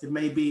because it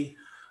may be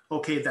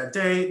okay that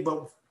day,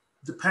 but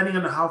depending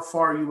on how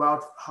far you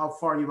out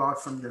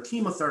from your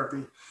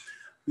chemotherapy,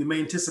 we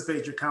may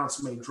anticipate your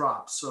counts may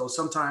drop. So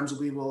sometimes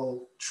we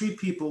will treat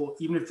people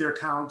even if their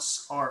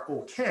counts are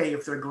okay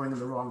if they're going in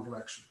the wrong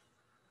direction.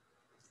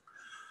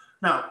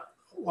 Now,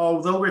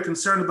 although we're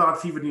concerned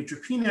about fever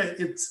neutropenia,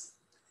 it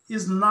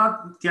is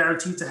not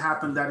guaranteed to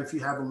happen that if you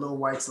have a low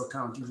white cell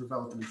count, you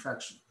develop an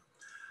infection.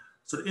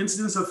 So the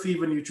incidence of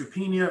fever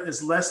neutropenia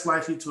is less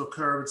likely to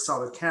occur with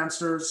solid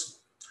cancers.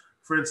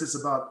 For instance,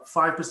 about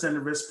 5%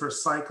 of risk per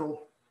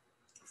cycle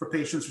for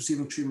patients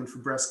receiving treatment for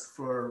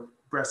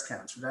breast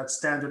cancer. That's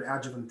standard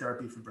adjuvant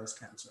therapy for breast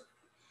cancer.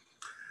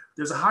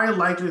 There's a higher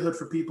likelihood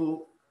for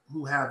people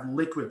who have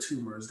liquid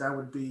tumors. That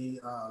would be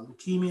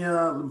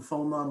leukemia,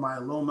 lymphoma,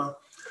 myeloma,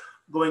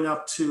 going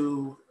up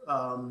to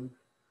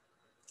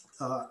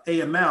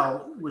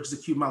AML, which is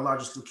acute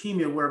myelogenous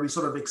leukemia, where we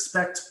sort of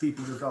expect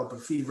people to develop a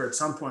fever at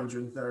some point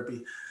during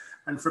therapy.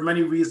 And for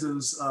many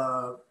reasons,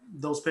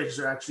 those patients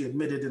are actually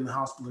admitted in the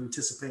hospital in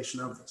anticipation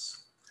of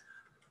this.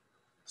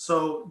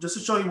 So just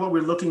to show you what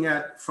we're looking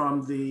at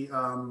from the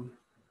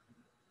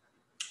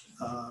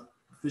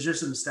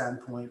physician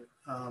standpoint,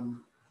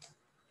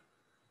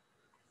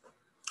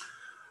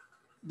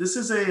 this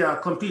is a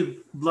complete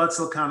blood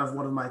cell count of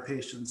one of my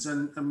patients.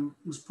 And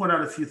let's point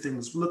out a few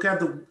things. Look at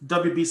the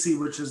WBC,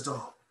 which is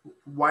the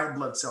white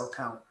blood cell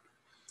count,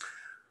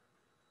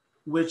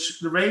 which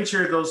the range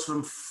here goes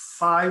from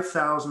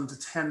 5,000 to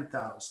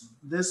 10,000.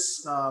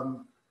 This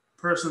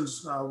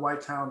person's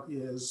white count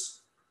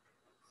is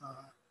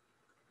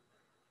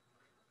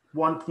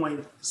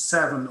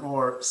 1.7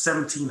 or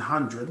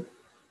 1,700.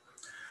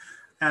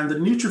 And the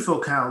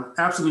neutrophil count,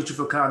 absolute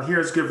neutrophil count, here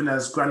is given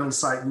as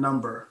granulocyte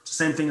number. It's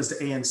the same thing as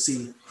the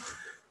ANC,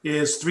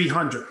 is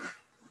 300.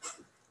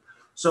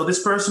 So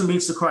this person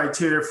meets the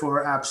criteria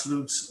for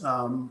absolute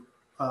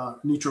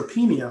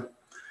neutropenia.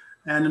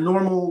 And the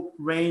normal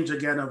range,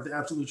 again, of the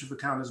absolute neutrophil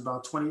count is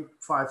about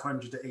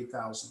 2,500 to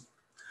 8,000.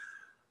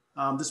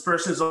 This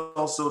person is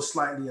also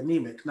slightly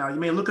anemic. Now, you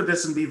may look at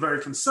this and be very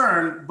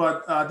concerned,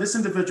 but this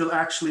individual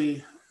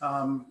actually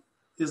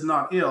is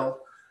not ill,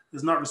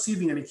 is not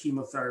receiving any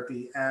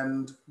chemotherapy,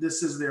 and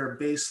this is their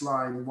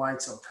baseline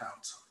white cell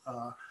count.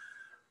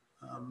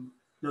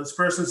 This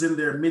person's in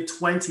their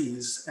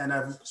mid-20s and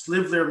have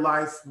lived their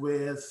life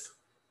with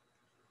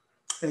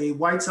a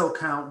white cell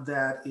count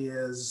that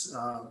is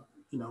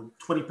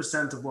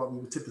 20% of what we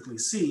would typically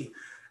see,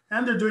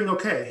 and they're doing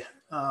okay.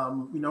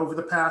 Over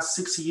the past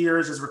 6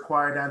 years has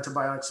required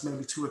antibiotics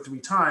maybe 2 or 3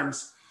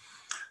 times.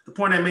 The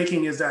point I'm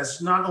making is that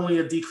it's not only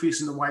a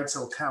decrease in the white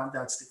cell count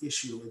that's the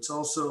issue, it's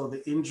also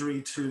the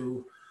injury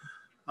to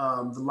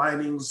the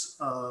linings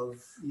of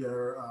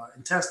your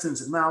intestines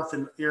and mouth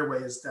and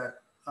airways that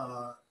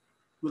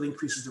really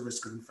increases the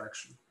risk of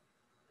infection.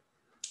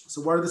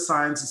 So what are the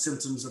signs and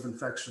symptoms of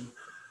infection?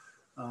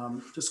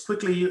 Just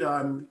quickly,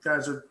 you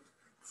guys are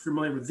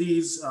familiar with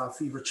these: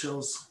 fever,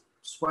 chills,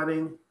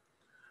 sweating,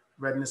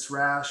 redness,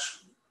 rash,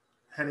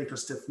 headache or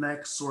stiff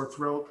neck, sore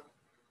throat,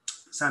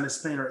 sinus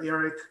pain or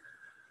earache,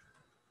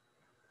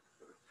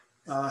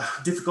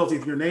 difficulty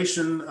with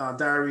urination,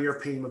 diarrhea,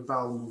 pain with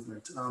bowel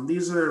movement.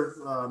 These are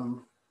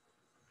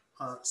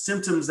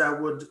symptoms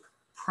that would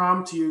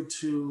prompt you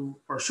to,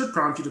 or should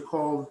prompt you to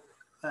call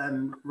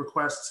and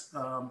request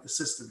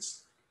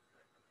assistance.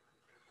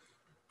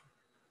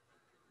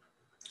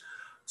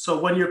 So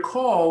when you're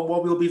called,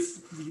 what will be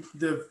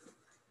the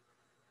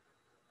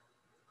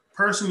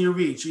person you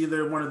reach,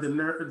 either one of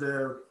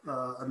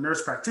a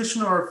nurse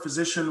practitioner or a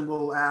physician,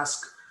 will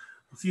ask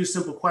a few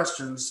simple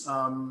questions.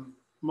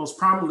 Most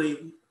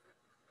prominently,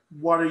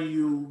 what are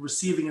you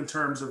receiving in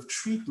terms of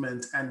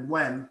treatment and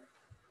when?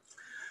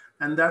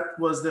 And that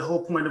was the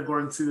whole point of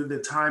going through the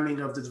timing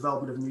of the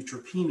development of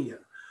neutropenia.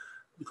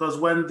 Because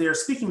when they're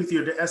speaking with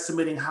you, they're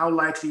estimating how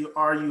likely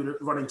are you to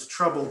run into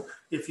trouble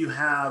if you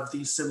have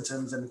these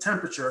symptoms and the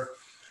temperature.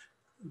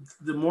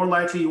 The more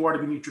likely you are to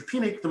be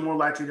neutropenic, the more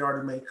likely you are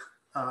to make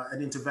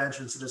an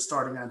intervention, such as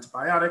starting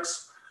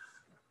antibiotics,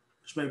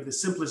 which may be the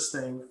simplest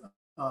thing,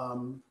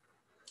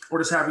 or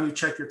just having you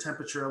check your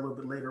temperature a little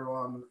bit later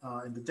on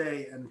in the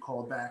day and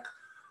call back,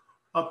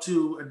 up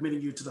to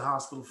admitting you to the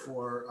hospital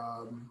for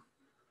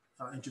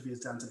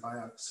intravenous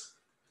antibiotics.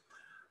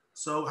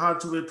 So how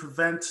to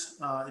prevent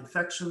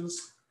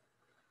infections?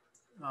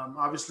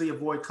 Obviously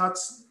avoid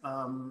cuts,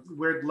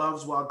 wear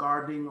gloves while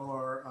gardening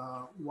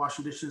or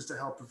washing dishes to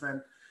help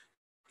prevent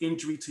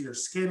injury to your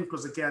skin,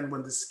 because again,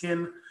 when the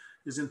skin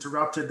is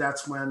interrupted,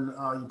 that's when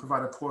you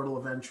provide a portal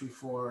of entry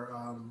for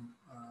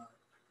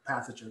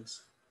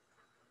pathogens.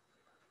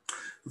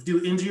 If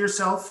you injure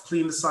yourself,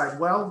 clean the site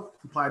well,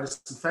 apply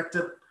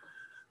disinfectant.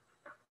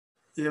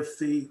 If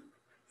the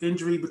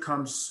injury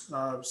becomes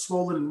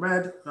swollen and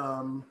red,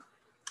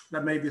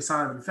 that may be a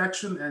sign of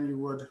infection, and you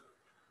would,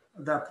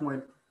 at that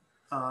point,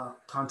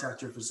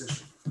 contact your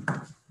physician.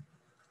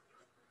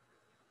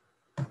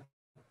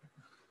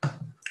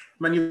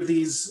 Many of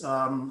these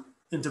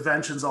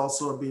interventions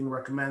also are being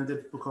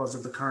recommended because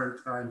of the current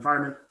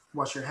environment.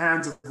 Wash your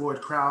hands, avoid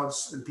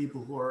crowds and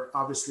people who are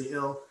obviously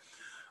ill.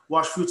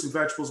 Wash fruits and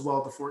vegetables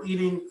well before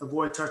eating.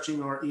 Avoid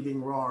touching or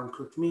eating raw and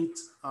cooked meat,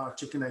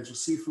 chicken, eggs, or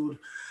seafood.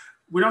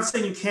 We're not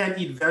saying you can't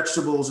eat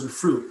vegetables and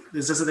fruit.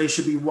 It's just that they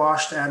should be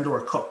washed and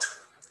or cooked.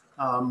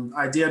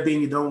 Idea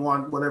being you don't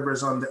want whatever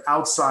is on the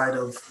outside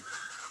of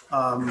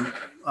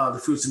the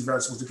fruits and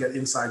vegetables to get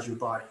inside your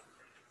body.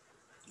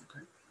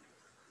 Okay.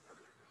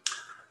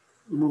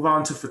 We move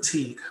on to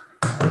fatigue.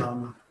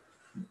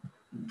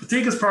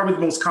 Fatigue is probably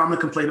the most common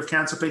complaint of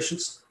cancer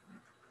patients.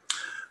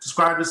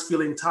 Described as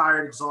feeling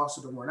tired,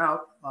 exhausted, or worn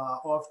out,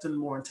 often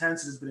more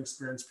intense than has been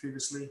experienced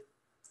previously.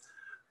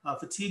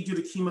 Fatigue due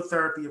to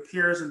chemotherapy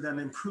appears and then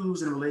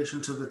improves in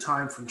relation to the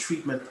time from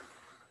treatment.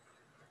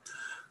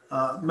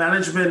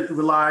 Management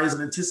relies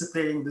on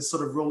anticipating this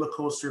sort of roller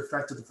coaster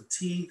effect of the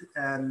fatigue,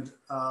 and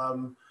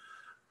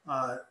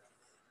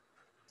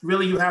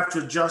really you have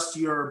to adjust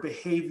your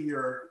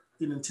behavior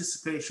in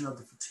anticipation of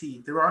the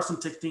fatigue. There are some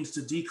techniques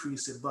to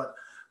decrease it, but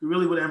we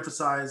really would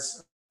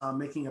emphasize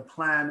making a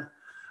plan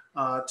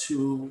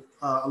to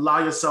allow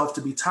yourself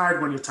to be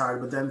tired when you're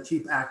tired, but then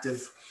keep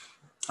active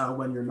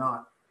when you're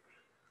not.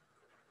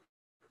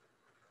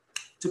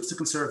 Tips to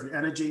conserve your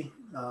energy: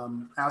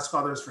 ask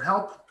others for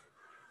help.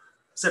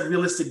 Set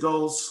realistic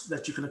goals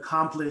that you can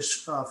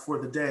accomplish for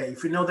the day.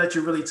 If you know that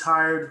you're really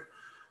tired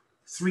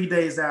 3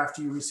 days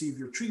after you receive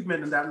your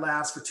treatment and that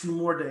lasts for 2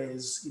 more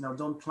days,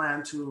 don't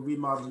plan to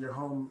remodel your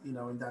home,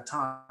 in that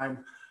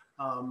time.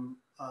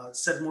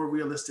 Set more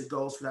realistic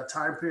goals for that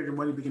time period, and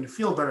when you begin to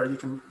feel better, you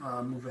can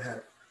move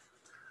ahead.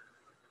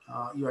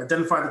 You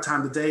identify the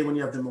time of the day when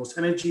you have the most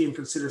energy and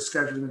consider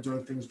scheduling and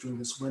doing things during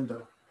this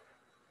window.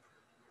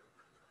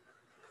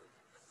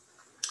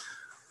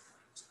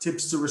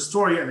 Tips to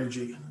restore your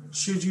energy.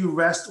 Should you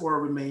rest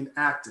or remain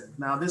active?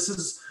 Now, this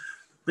has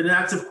been an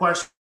active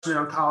question in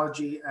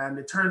oncology, and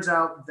it turns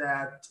out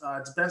that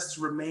it's best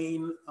to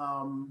remain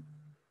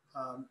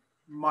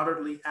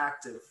moderately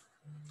active.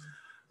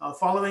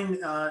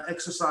 Following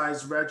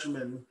exercise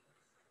regimen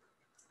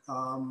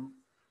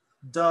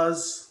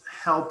does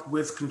help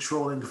with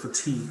controlling the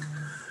fatigue.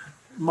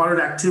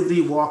 Moderate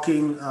activity,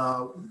 walking,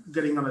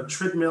 getting on a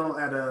treadmill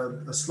at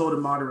a slow to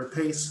moderate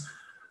pace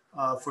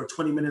for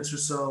 20 minutes or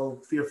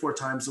so, 3 or 4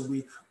 times a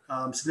week,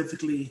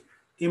 significantly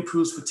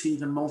improves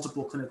fatigue in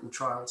multiple clinical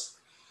trials,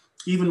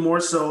 even more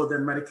so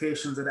than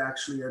medications that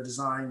actually are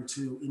designed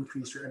to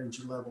increase your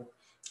energy level.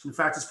 In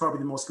fact, it's probably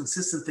the most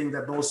consistent thing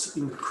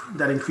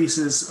that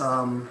increases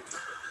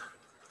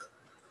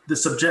the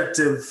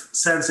subjective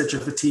sense that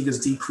your fatigue is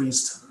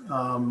decreased,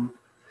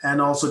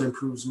 and also it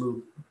improves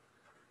mood.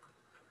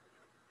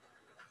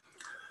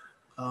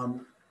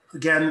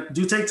 Again,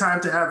 do take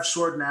time to have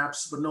short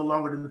naps, but no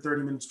longer than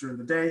 30 minutes during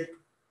the day,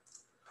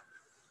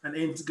 and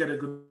aim to get a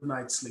good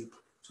night's sleep.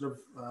 Sort of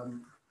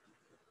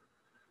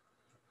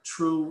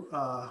true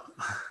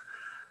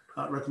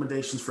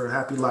recommendations for a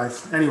happy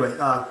life. Anyway,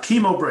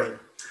 chemo brain.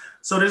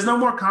 So there's no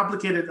more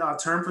complicated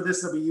term for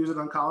this that we use in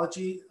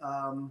oncology.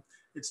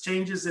 It's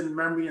changes in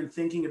memory and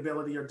thinking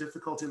ability or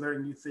difficulty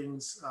learning new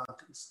things,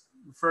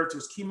 referred to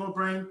as chemo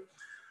brain.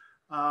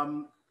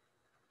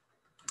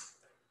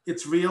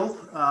 It's real.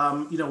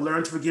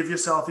 Learn to forgive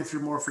yourself if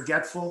you're more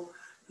forgetful.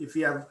 If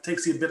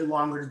takes you a bit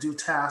longer to do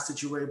tasks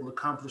that you were able to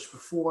accomplish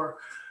before.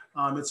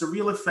 It's a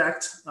real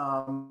effect.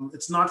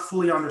 It's not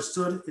fully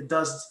understood. It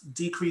does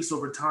decrease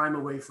over time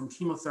away from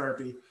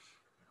chemotherapy.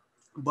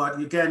 But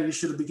again, you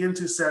should begin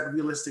to set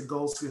realistic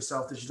goals for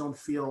yourself that you don't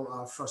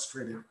feel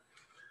frustrated.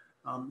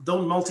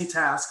 Don't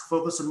multitask,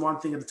 focus on one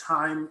thing at a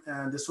time,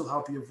 and this will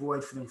help you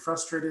avoid feeling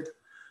frustrated.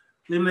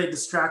 Eliminate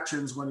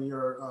distractions when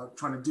you're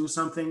trying to do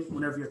something,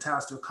 whenever you're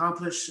tasked to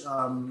accomplish.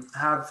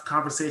 Have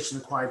conversation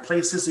in quiet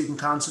places so you can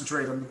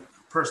concentrate on the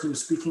person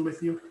who's speaking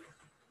with you.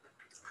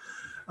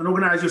 And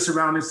organize your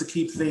surroundings to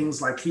keep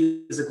things like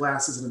keys or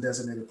glasses in a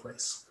designated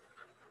place.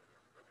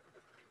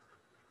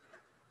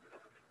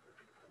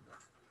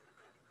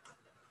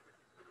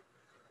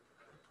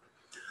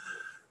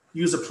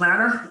 Use a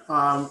planner,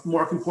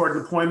 mark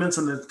important appointments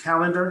on the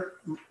calendar,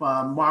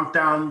 mark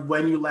down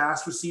when you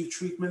last received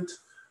treatment,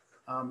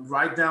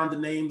 write down the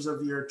names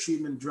of your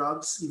treatment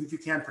drugs, even if you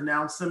can't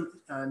pronounce them,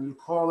 and you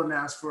call and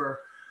ask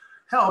for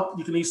help,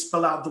 you can either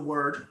spell out the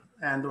word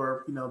and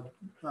or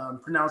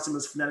pronounce them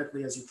as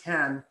phonetically as you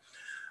can.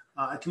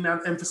 I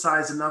cannot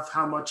emphasize enough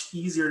how much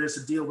easier it is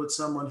to deal with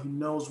someone who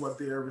knows what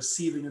they're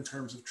receiving in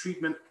terms of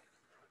treatment.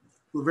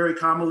 We'll very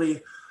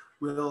commonly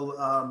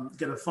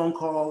get a phone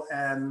call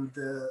and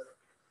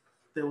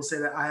they will say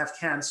that I have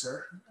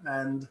cancer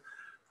and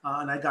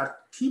I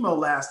got chemo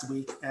last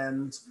week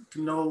and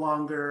can no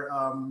longer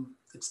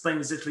explain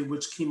exactly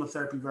which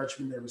chemotherapy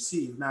regimen they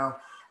received. Now,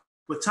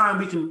 with time,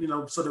 we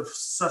can sort of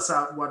suss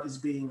out what is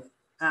being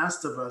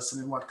asked of us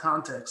and in what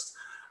context,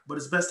 but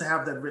it's best to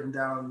have that written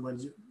down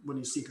when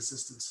you seek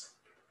assistance.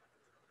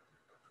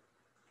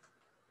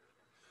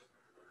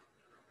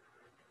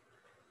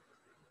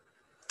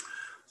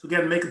 So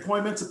again, make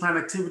appointments and plan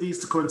activities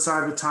to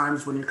coincide with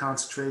times when your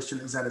concentration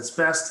is at its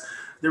best.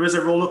 There is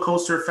a roller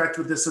coaster effect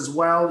with this as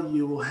well.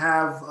 You will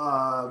have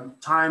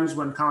times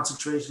when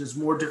concentration is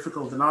more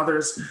difficult than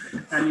others,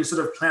 and you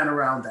sort of plan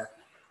around that.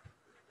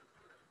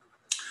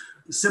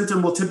 The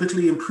symptom will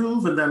typically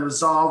improve and then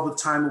resolve with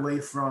time away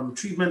from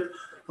treatment,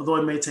 although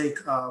it may take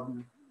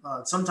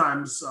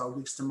sometimes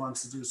weeks to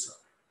months to do so.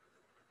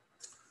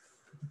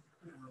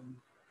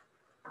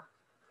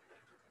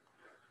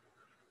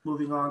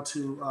 Moving on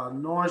to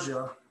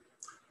nausea,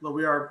 though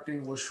we are getting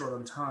a little short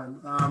on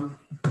time.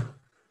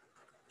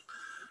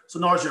 So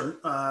nausea,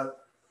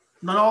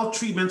 not all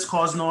treatments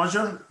cause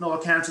nausea. Not all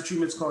cancer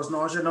treatments cause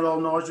nausea. Not all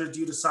nausea is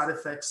due to side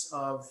effects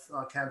of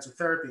cancer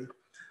therapy.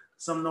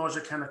 Some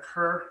nausea can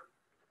occur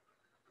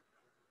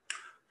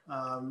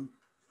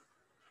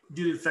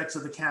due to the effects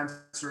of the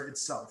cancer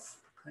itself.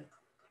 Okay?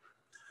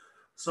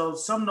 So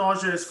some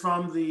nausea is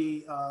from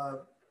the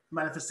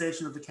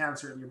manifestation of the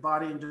cancer in your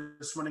body, and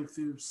just running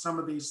through some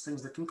of these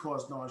things that can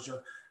cause nausea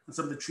and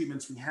some of the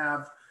treatments we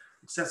have.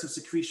 Excessive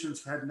secretions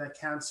for head and neck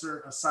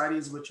cancer,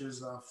 ascites, which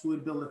is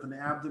fluid buildup in the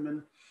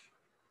abdomen,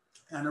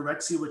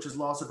 anorexia, which is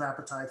loss of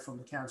appetite from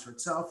the cancer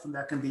itself, and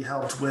that can be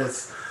helped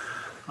with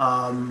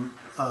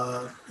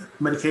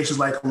medications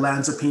like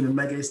olanzapine and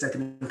Megace that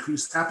can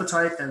increase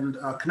appetite, and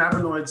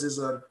cannabinoids is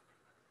a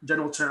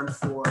general term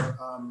for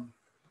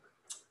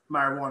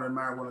marijuana and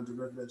marijuana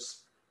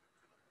derivatives.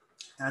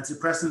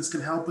 Antidepressants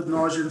can help with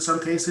nausea in some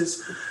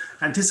cases.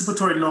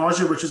 Anticipatory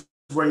nausea, which is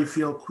where you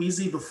feel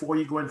queasy before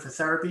you go in for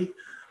therapy,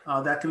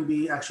 that can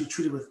be actually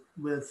treated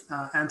with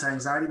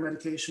anti-anxiety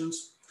medications.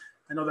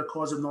 Another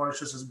cause of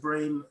nausea, such as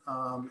brain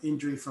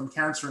injury from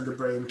cancer in the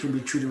brain, can be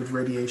treated with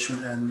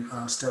radiation and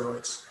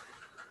steroids.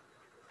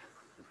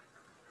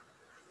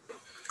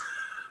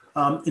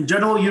 In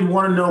general, you'd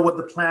want to know what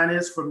the plan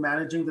is for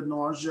managing the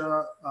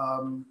nausea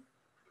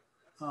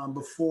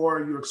before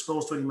you're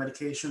exposed to any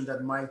medication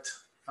that might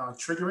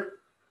trigger it.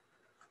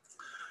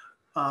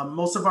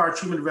 Most of our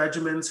treatment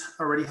regimens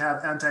already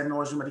have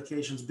anti-nausea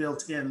medications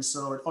built in,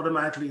 so it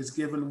automatically is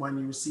given when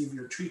you receive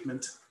your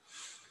treatment.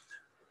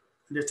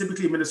 And they're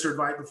typically administered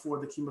right before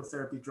the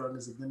chemotherapy drug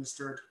is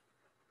administered.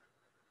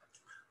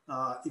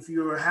 If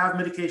you have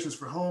medications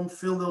for home,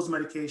 fill those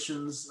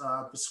medications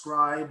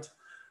prescribed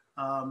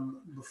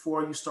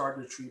before you start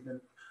your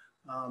treatment.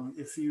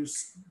 If you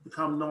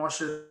become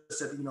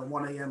nauseous at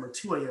 1 a.m. or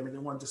 2 a.m. and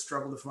you want to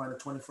struggle to find a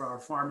 24-hour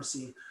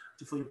pharmacy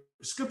to fill your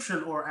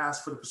prescription, or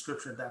ask for the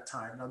prescription at that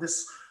time. Now,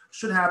 this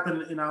should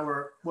happen in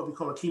our what we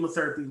call a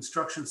chemotherapy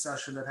instruction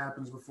session that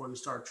happens before you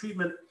start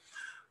treatment.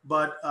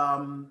 But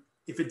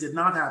if it did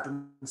not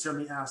happen,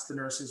 certainly ask the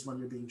nurses when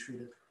you're being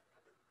treated.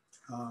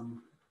 On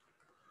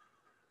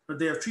the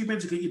day of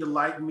treatment, you can eat a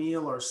light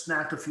meal or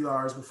snack a few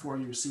hours before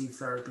you receive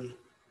therapy.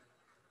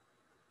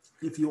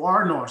 If you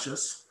are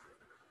nauseous,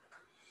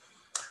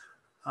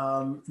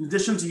 in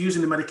addition to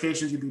using the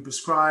medications you'd be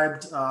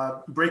prescribed,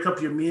 break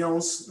up your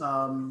meals.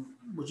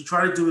 What you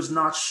try to do is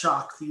not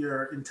shock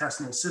your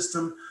intestinal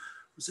system.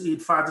 So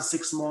eat 5 to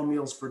 6 small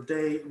meals per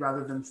day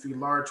rather than 3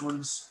 large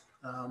ones.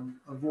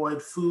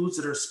 Avoid foods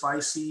that are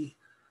spicy,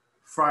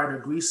 fried, or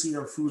greasy,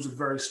 or foods with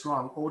very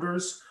strong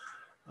odors.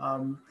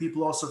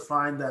 People also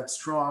find that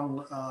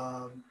strong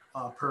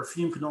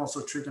perfume can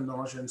also trigger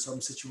nausea in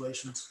some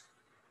situations.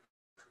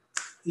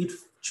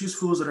 Choose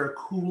foods that are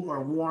cool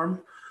or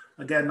warm.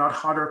 Again, not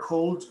hot or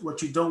cold.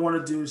 What you don't want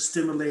to do is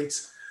stimulate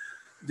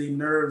the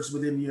nerves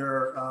within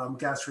your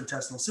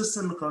gastrointestinal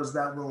system, because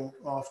that will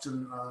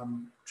often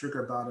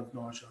trigger a bout of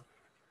nausea.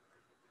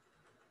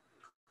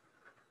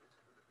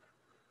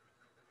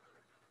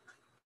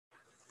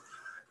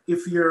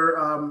 if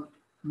your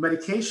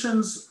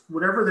medications,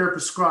 whatever they're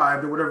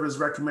prescribed or whatever is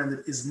recommended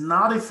is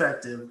not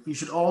effective, you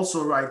should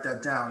also write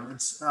that down.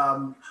 It's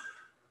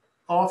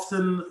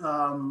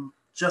often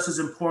just as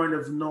important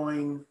of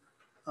knowing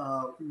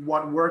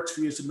what works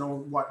for you is to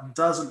know what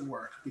doesn't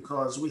work,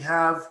 because we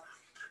have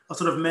a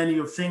sort of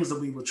menu of things that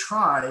we would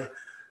try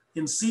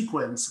in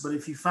sequence. But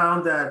if you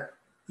found that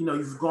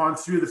you've gone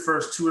through the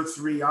first 2 or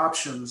 3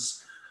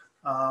 options,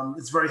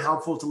 it's very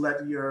helpful to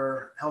let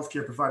your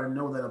healthcare provider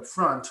know that up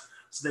front,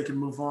 so they can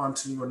move on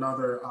to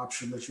another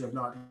option that you have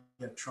not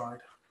yet tried.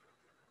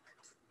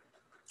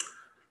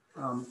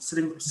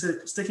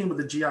 Sticking with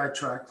the GI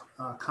tract,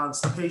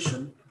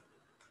 constipation.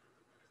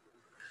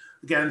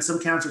 Again, some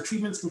cancer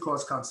treatments can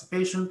cause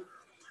constipation.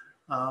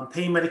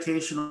 Pain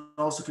medication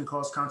also can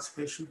cause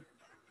constipation.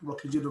 What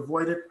can you do to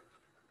avoid it?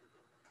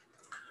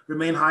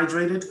 Remain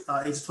hydrated,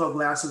 8 to 12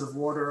 glasses of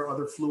water or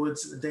other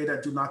fluids a day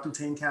that do not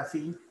contain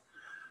caffeine.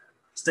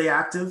 Stay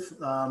active.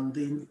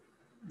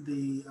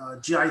 The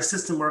GI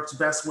system works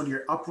best when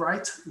you're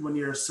upright. When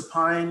you're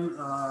supine,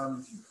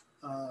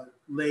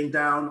 laying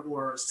down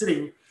or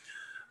sitting,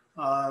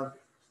 the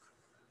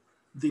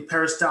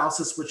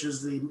peristalsis, which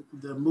is the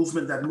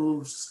movement that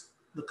moves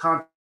the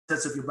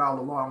contents of your bowel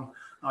along,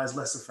 is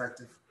less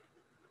effective.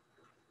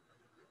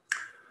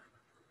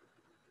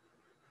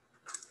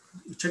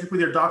 You check up with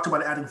your doctor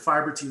about adding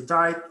fiber to your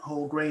diet.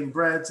 Whole grain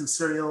breads and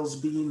cereals,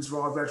 beans,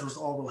 raw vegetables,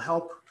 all will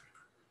help.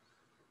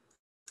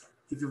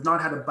 If you've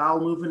not had a bowel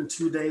movement in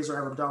 2 days or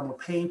have abdominal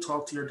pain,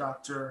 talk to your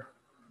doctor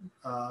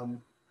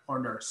or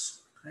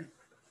nurse. Okay?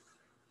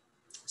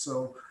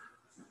 So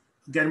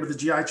again, with the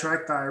GI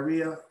tract,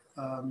 diarrhea,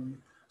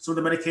 some of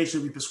the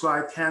medication we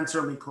prescribe can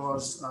certainly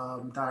cause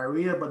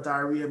diarrhea, but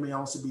diarrhea may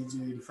also be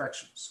due to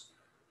infections.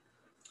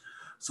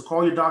 So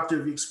call your doctor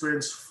if you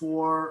experience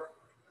 4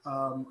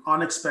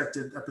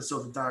 unexpected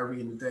episodes of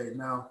diarrhea in a day.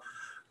 Now,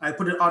 I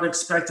put it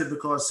unexpected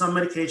because some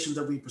medications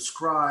that we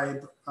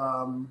prescribe,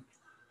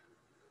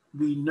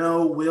 we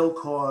know will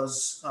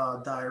cause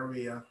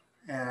diarrhea,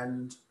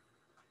 and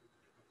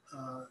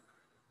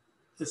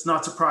it's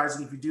not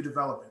surprising if you do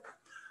develop it.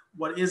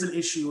 What is an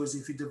issue is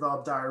if you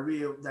develop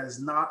diarrhea that is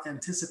not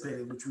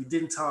anticipated, which we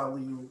didn't tell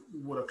you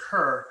would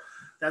occur.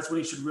 That's when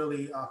you should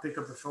really pick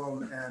up the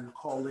phone and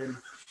call in.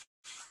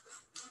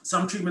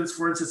 Some treatments,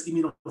 for instance,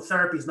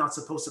 immunotherapy is not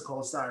supposed to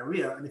cause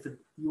diarrhea. And if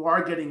you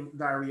are getting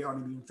diarrhea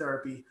on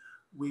immunotherapy,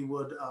 we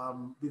would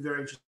be very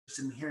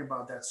interested in hearing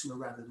about that sooner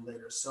rather than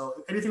later.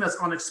 So anything that's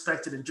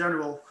unexpected in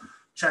general,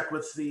 check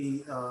with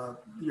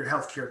your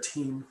healthcare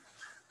team,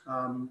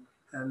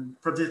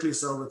 and particularly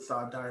so with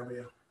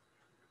diarrhea.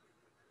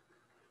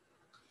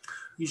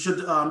 You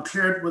should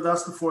pair it with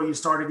us before you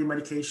start any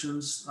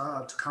medications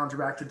to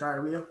counteract your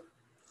diarrhea.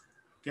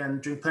 Again,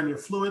 drink plenty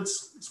of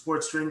fluids,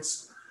 sports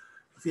drinks.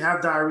 If you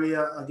have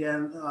diarrhea,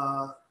 again,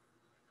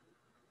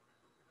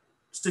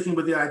 sticking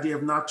with the idea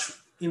of not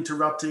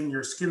interrupting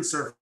your skin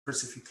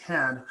surface if you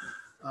can,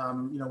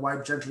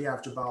 wipe gently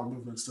after bowel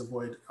movements to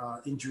avoid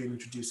injury and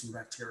introducing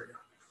bacteria.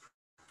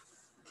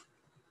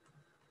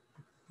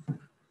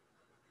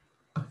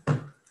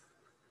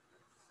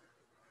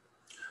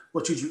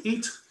 What should you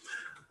eat?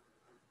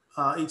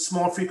 Eat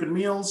small, frequent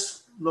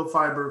meals, low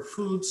fiber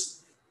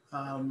foods.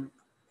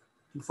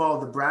 You follow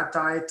the brat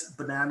diet: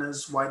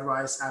 bananas, white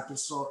rice,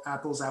 apples,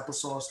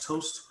 applesauce,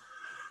 toast.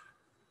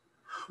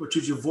 What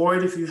should you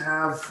avoid if you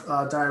have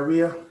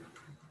diarrhea?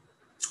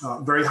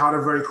 Very hot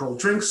or very cold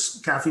drinks,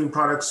 caffeine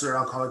products or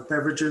alcoholic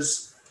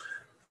beverages,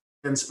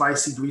 and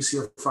spicy, greasy,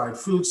 or fried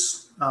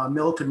foods.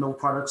 Milk and milk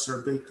products are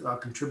a big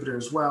contributor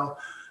as well.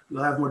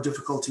 You'll have more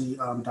difficulty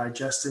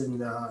digesting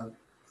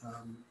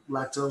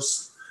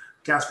lactose.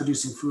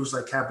 Gas-producing foods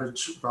like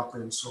cabbage,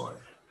 broccoli, and soy.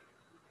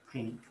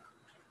 Pain.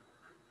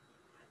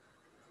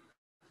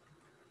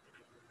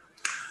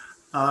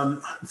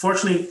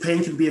 Unfortunately,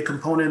 pain can be a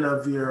component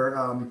of your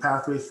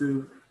pathway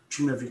through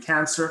treatment of your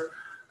cancer.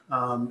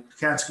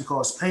 Cancer can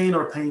cause pain,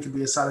 or pain can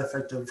be a side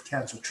effect of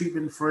cancer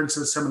treatment. For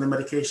instance, some of the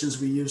medications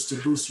we use to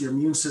boost your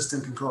immune system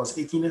can cause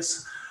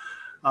achiness.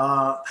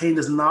 Pain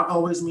does not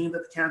always mean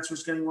that the cancer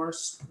is getting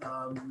worse.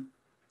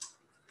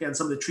 Again,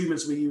 some of the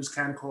treatments we use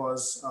can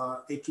cause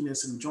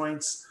achiness in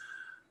joints.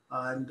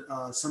 And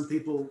some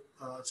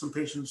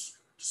patients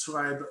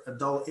describe a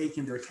dull ache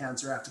in their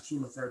cancer after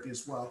chemotherapy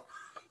as well.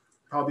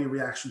 Probably a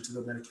reaction to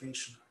the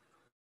medication.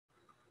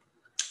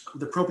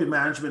 With appropriate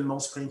management,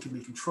 most pain can be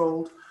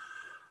controlled.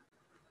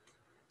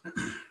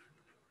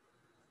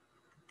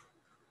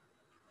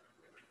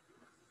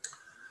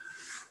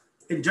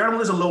 In general,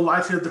 there's a low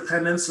likelihood of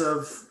dependence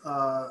of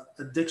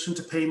addiction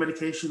to pain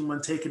medication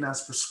when taken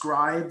as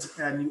prescribed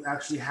and you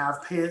actually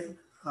have pain.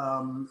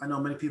 I know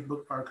many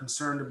people are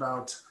concerned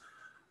about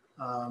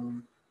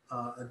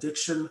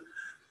addiction.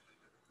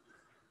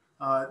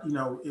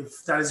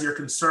 If that is your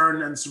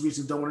concern and it's the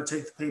reason you don't want to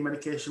take the pain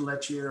medication,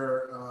 let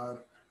your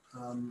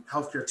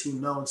healthcare team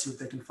know and see if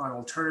they can find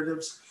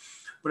alternatives.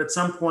 But at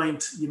some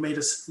point, you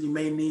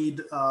may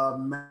need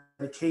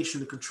medication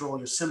to control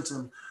your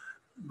symptom,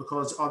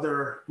 because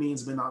other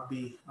means may not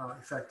be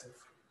effective.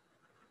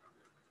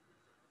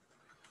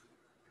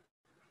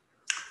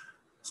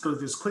 go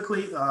through this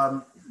quickly,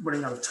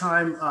 running out of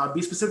time.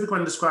 Be specific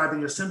when describing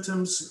your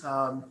symptoms,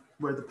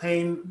 where the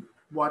pain,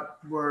 what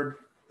word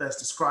best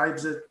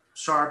describes it,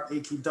 sharp,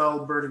 achy,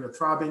 dull, burning, or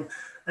throbbing.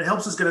 It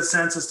helps us get a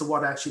sense as to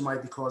what actually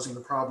might be causing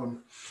the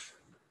problem.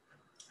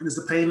 And is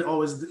the pain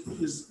always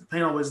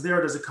there,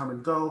 or does it come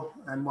and go?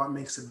 And what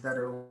makes it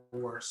better or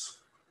worse?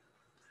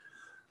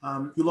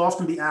 You'll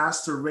often be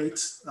asked to rate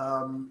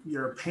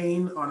your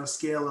pain on a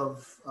scale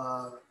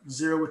of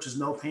 0, which is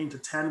no pain, to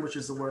 10, which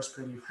is the worst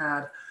pain you've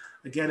had.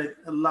 Again, it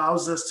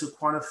allows us to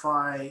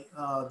quantify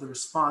the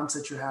response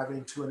that you're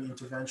having to any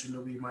intervention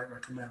that we might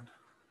recommend.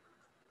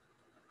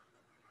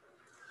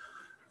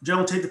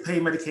 Generally, take the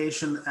pain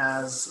medication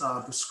as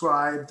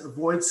prescribed.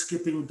 Avoid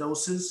skipping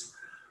doses.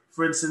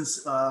 For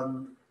instance,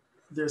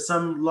 there's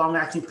some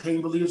long-acting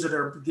pain relievers that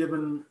are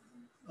given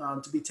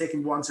to be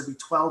taken once every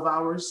 12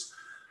 hours,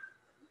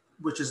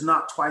 which is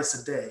not twice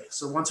a day.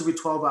 So once every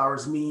 12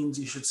 hours means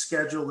you should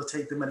schedule to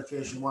take the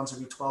medication once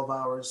every 12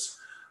 hours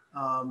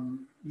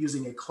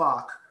using a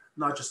clock,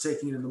 not just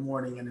taking it in the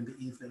morning and in the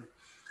evening.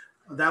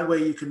 That way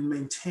you can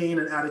maintain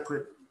an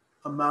adequate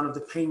amount of the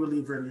pain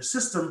reliever in your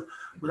system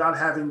without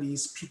having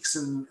these peaks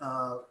and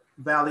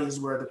valleys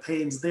where the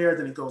pain's there,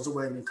 then it goes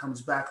away and it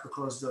comes back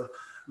because the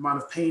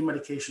amount of pain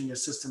medication in your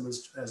system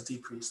has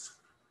decreased.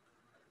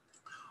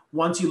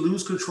 Once you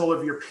lose control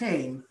of your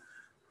pain,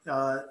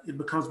 it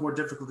becomes more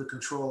difficult to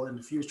control in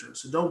the future.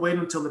 So don't wait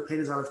until the pain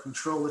is out of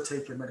control to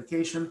take your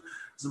medication.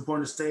 It's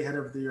important to stay ahead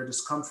of your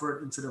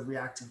discomfort instead of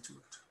reacting to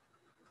it.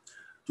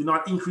 Do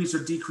not increase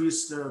or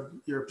decrease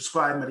your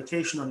prescribed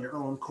medication on your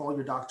own. Call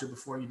your doctor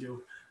before you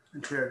do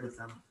and share it with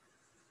them.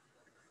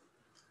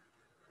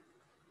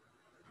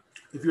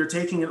 If you're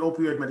taking an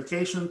opioid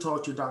medication,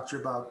 talk to your doctor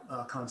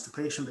about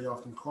constipation. They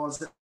often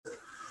cause it.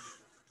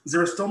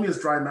 Xerostomia is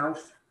dry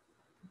mouth.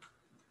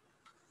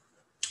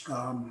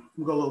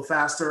 We'll go a little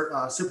faster.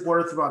 Sip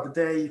water throughout the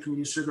day. You can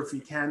use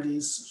sugar-free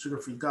candies,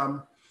 sugar-free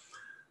gum.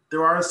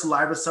 There are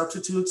saliva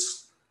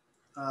substitutes,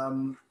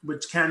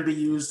 which can be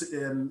used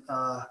in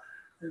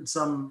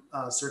some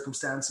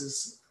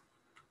circumstances.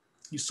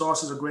 Use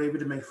sauces or gravy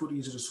to make food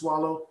easier to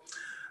swallow.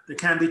 There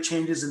can be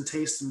changes in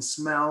taste and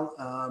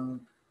smell.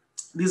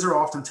 These are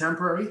often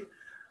temporary.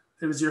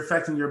 If you're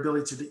affecting your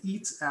ability to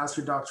eat, ask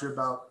your doctor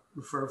about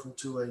referral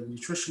to a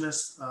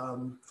nutritionist.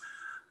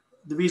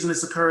 The reason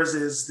this occurs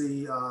is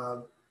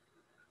the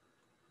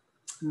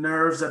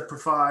nerves that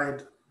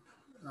provide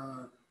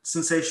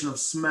sensation of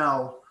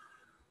smell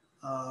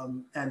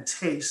and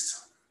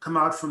taste come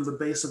out from the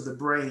base of the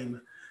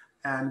brain.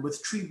 And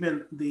with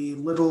treatment, the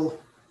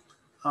little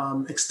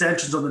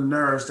extensions of the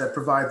nerves that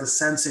provide the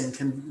sensing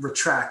can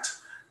retract,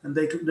 and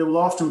they will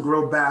often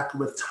grow back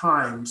with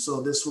time.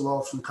 So this will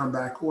often come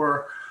back,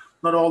 or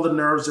not all the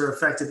nerves are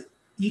affected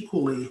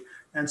equally.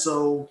 And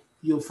so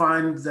you'll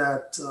find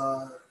that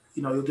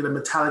you'll get a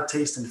metallic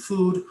taste in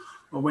food,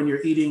 or when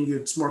you're eating,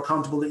 it's more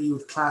comfortable to eat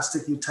with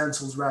plastic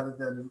utensils rather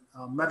than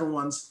metal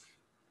ones.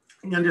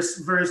 And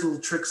just various little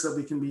tricks that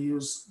we can be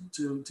used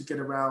to get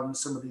around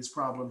some of these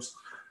problems.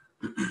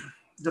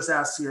 Just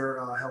ask your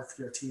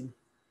healthcare team.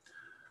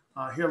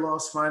 Hair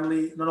loss,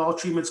 finally, not all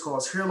treatments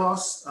cause hair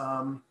loss.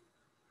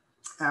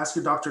 Ask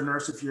your doctor or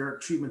nurse if your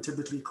treatment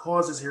typically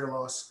causes hair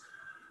loss.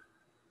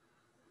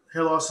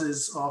 Hair loss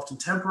is often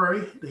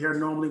temporary. The hair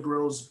normally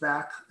grows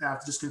back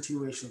after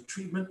discontinuation of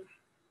treatment.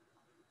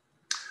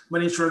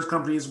 Many insurance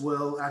companies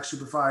will actually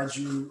provide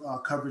you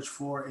coverage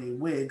for a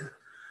wig.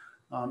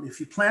 If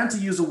you plan to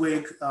use a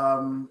wig,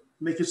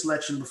 make your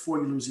selection before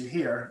you lose your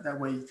hair. That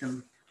way you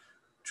can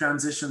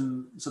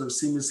transition sort of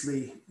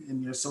seamlessly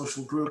in your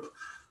social group,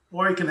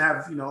 or you can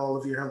have all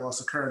of your hair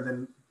loss occur and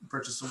then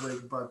purchase a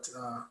wig. But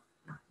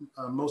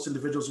most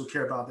individuals who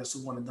care about this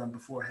will want it done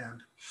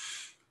beforehand.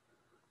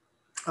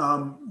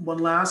 One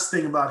last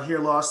thing about hair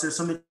loss, there's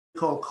something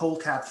called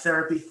cold cap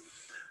therapy.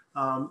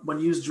 When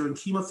used during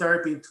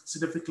chemotherapy, it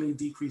significantly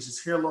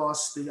decreases hair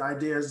loss. The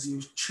idea is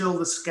you chill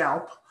the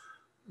scalp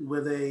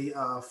with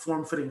a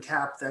form-fitting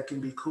cap that can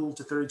be cooled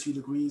to 32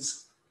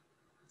 degrees.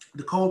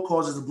 The cold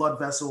causes the blood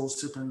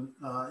vessels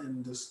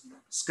in the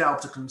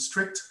scalp to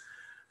constrict,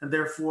 and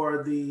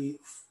therefore the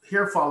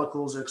hair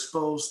follicles are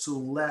exposed to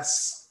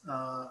less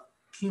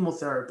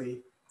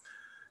chemotherapy,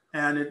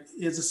 and it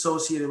is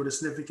associated with a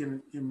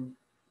significant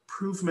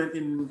improvement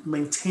in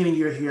maintaining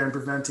your hair and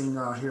preventing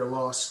hair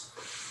loss.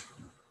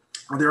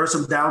 There are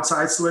some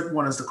downsides to it.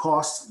 One is the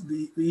cost.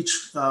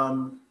 Each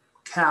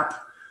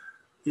cap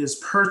is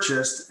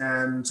purchased,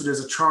 and so there's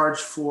a charge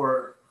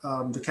for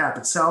the cap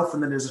itself,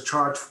 and then there's a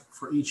charge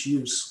for each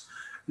use.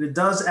 And it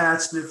does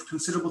add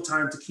considerable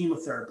time to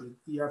chemotherapy.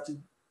 You have to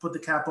put the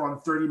cap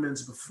on 30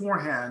 minutes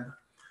beforehand,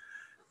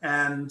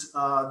 and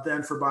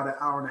then for about an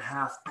hour and a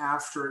half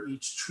after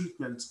each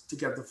treatment to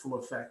get the full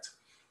effect.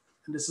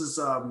 And this is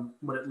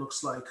what it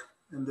looks like.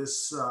 And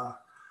this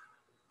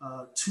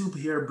tube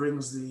here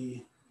brings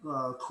the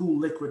cool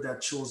liquid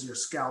that chills your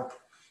scalp.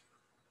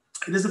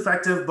 It is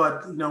effective,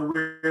 but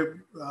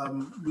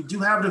we do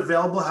have it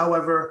available.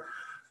 However,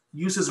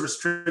 use is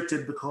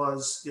restricted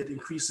because it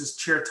increases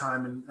chair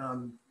time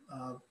and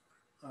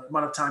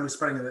amount of time you're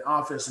spending in the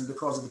office, and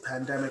because of the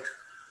pandemic,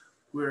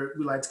 we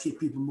like to keep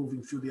people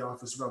moving through the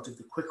office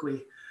relatively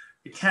quickly.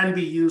 It can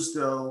be used,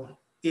 though,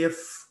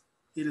 if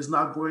it is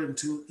not going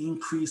to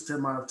increase the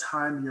amount of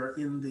time you're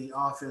in the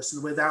office.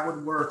 And the way that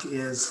would work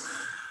is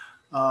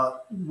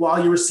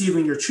while you're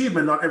receiving your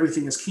treatment, not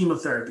everything is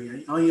chemotherapy.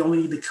 You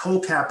only need the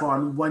co-cap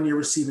on when you're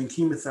receiving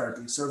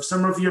chemotherapy. So if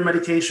some of your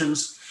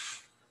medications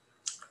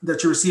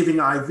that you're receiving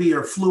IV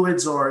are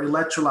fluids or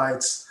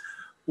electrolytes,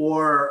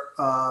 or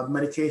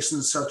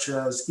medications such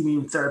as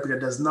immune therapy that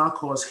does not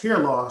cause hair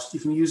loss, you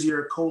can use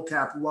your cold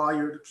cap while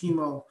your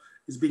chemo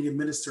is being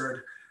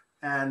administered.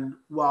 And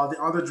while the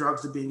other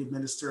drugs are being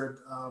administered,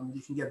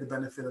 you can get the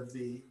benefit of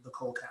the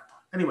cold cap.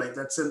 Anyway,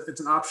 it's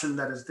an option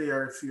that is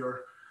there if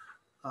you're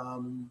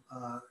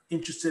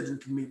interested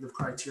and can meet the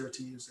criteria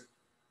to use it.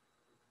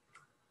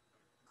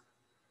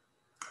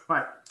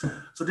 Right.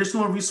 So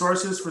additional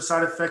resources for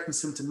side effect and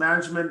symptom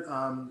management.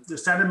 The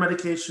standard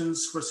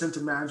medications for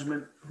symptom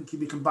management can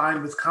be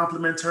combined with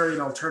complementary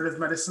and alternative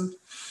medicine.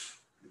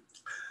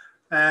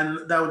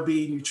 And that would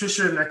be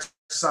nutrition,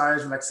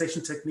 exercise,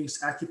 relaxation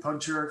techniques,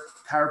 acupuncture,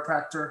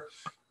 chiropractor.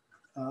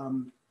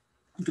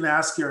 You can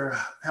ask your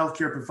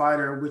healthcare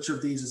provider which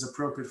of these is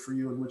appropriate for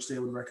you and which they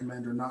would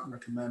recommend or not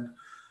recommend.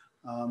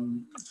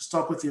 Just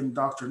talk with your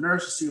doctor or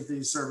nurse to see if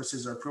these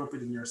services are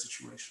appropriate in your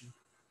situation.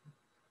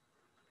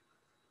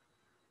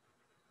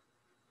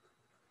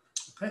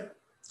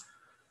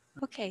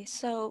 Okay,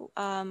 so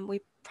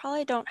we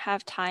probably don't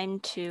have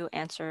time to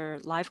answer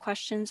live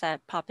questions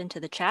that pop into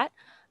the chat,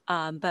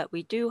 but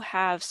we do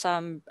have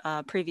some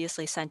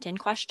previously sent in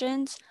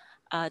questions.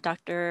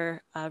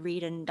 Dr.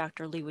 Reid and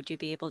Dr. Lee, would you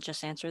be able to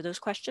just answer those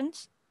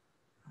questions?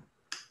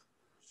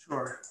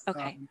 Sure.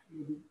 Okay.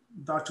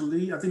 Dr.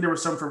 Lee, I think there were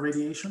some for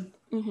radiation.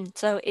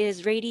 So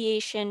is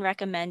radiation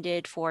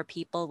recommended for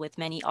people with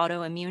many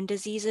autoimmune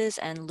diseases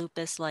and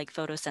lupus-like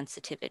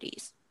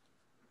photosensitivities?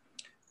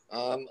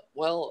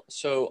 Well,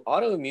 so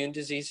autoimmune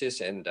diseases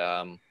and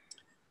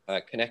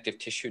connective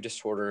tissue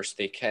disorders,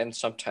 they can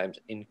sometimes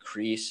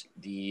increase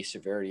the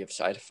severity of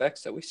side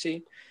effects that we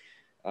see.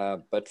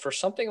 But for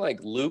something like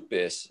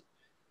lupus,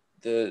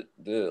 the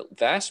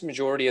vast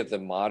majority of the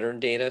modern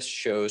data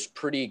shows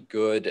pretty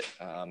good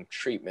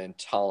treatment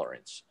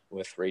tolerance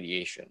with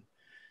radiation.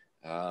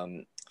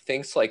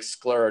 Things like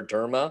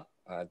scleroderma,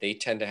 they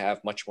tend to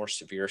have much more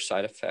severe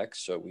side effects.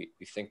 So we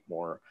think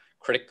more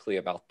critically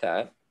about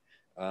that.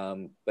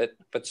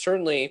 But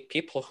certainly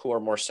people who are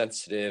more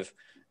sensitive,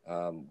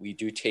 we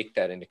do take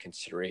that into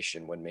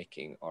consideration when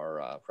making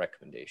our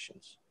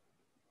recommendations.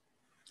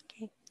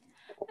 Okay.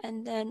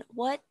 And then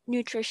what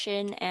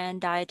nutrition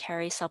and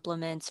dietary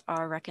supplements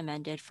are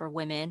recommended for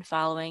women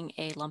following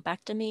a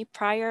lumpectomy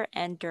prior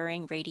and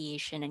during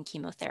radiation and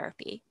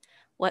chemotherapy?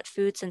 What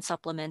foods and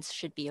supplements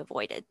should be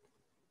avoided?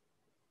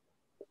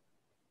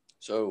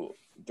 So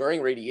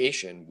during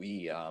radiation,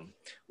 we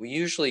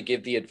usually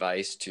give the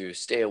advice to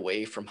stay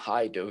away from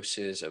high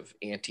doses of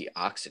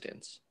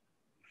antioxidants.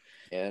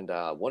 And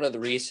one of the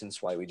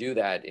reasons why we do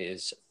that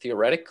is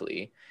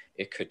theoretically,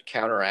 it could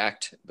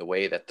counteract the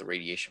way that the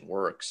radiation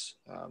works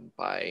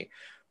by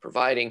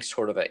providing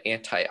sort of an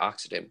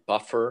antioxidant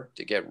buffer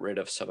to get rid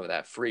of some of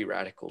that free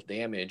radical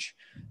damage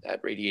that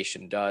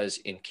radiation does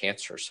in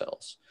cancer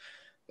cells.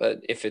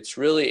 But if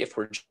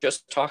we're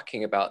just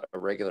talking about a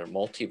regular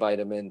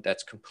multivitamin,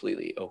 that's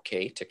completely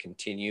okay to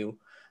continue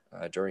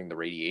during the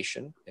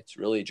radiation. It's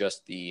really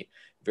just the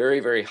very,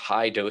 very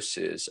high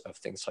doses of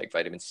things like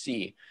vitamin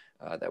C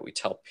that we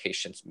tell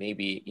patients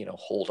maybe,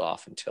 hold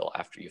off until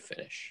after you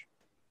finish.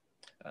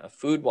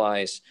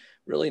 Food-wise,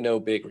 really no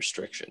big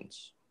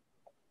restrictions.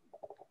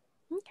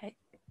 Okay.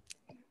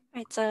 All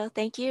right, so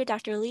thank you,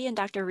 Dr. Lee and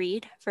Dr.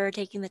 Reid, for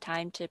taking the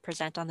time to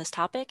present on this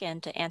topic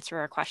and to answer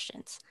our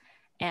questions.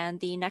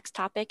 And the next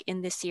topic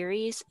in this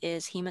series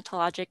is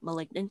hematologic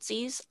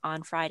malignancies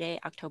on Friday,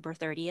 October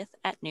 30th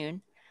at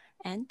noon.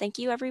 And thank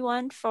you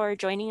everyone for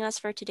joining us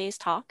for today's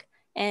talk,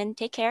 and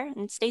take care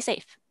and stay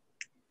safe.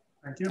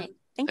 Thank you. Okay.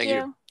 Thank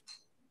you.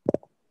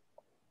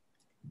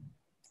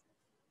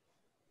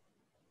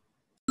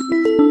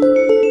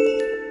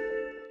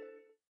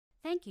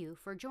 Thank you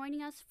for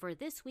joining us for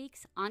this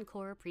week's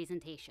Encore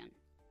presentation.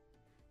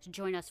 To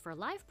join us for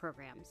live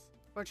programs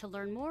or to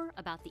learn more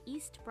about the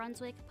East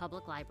Brunswick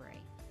Public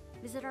Library,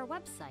 visit our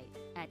website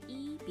at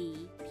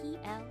ebpl.org.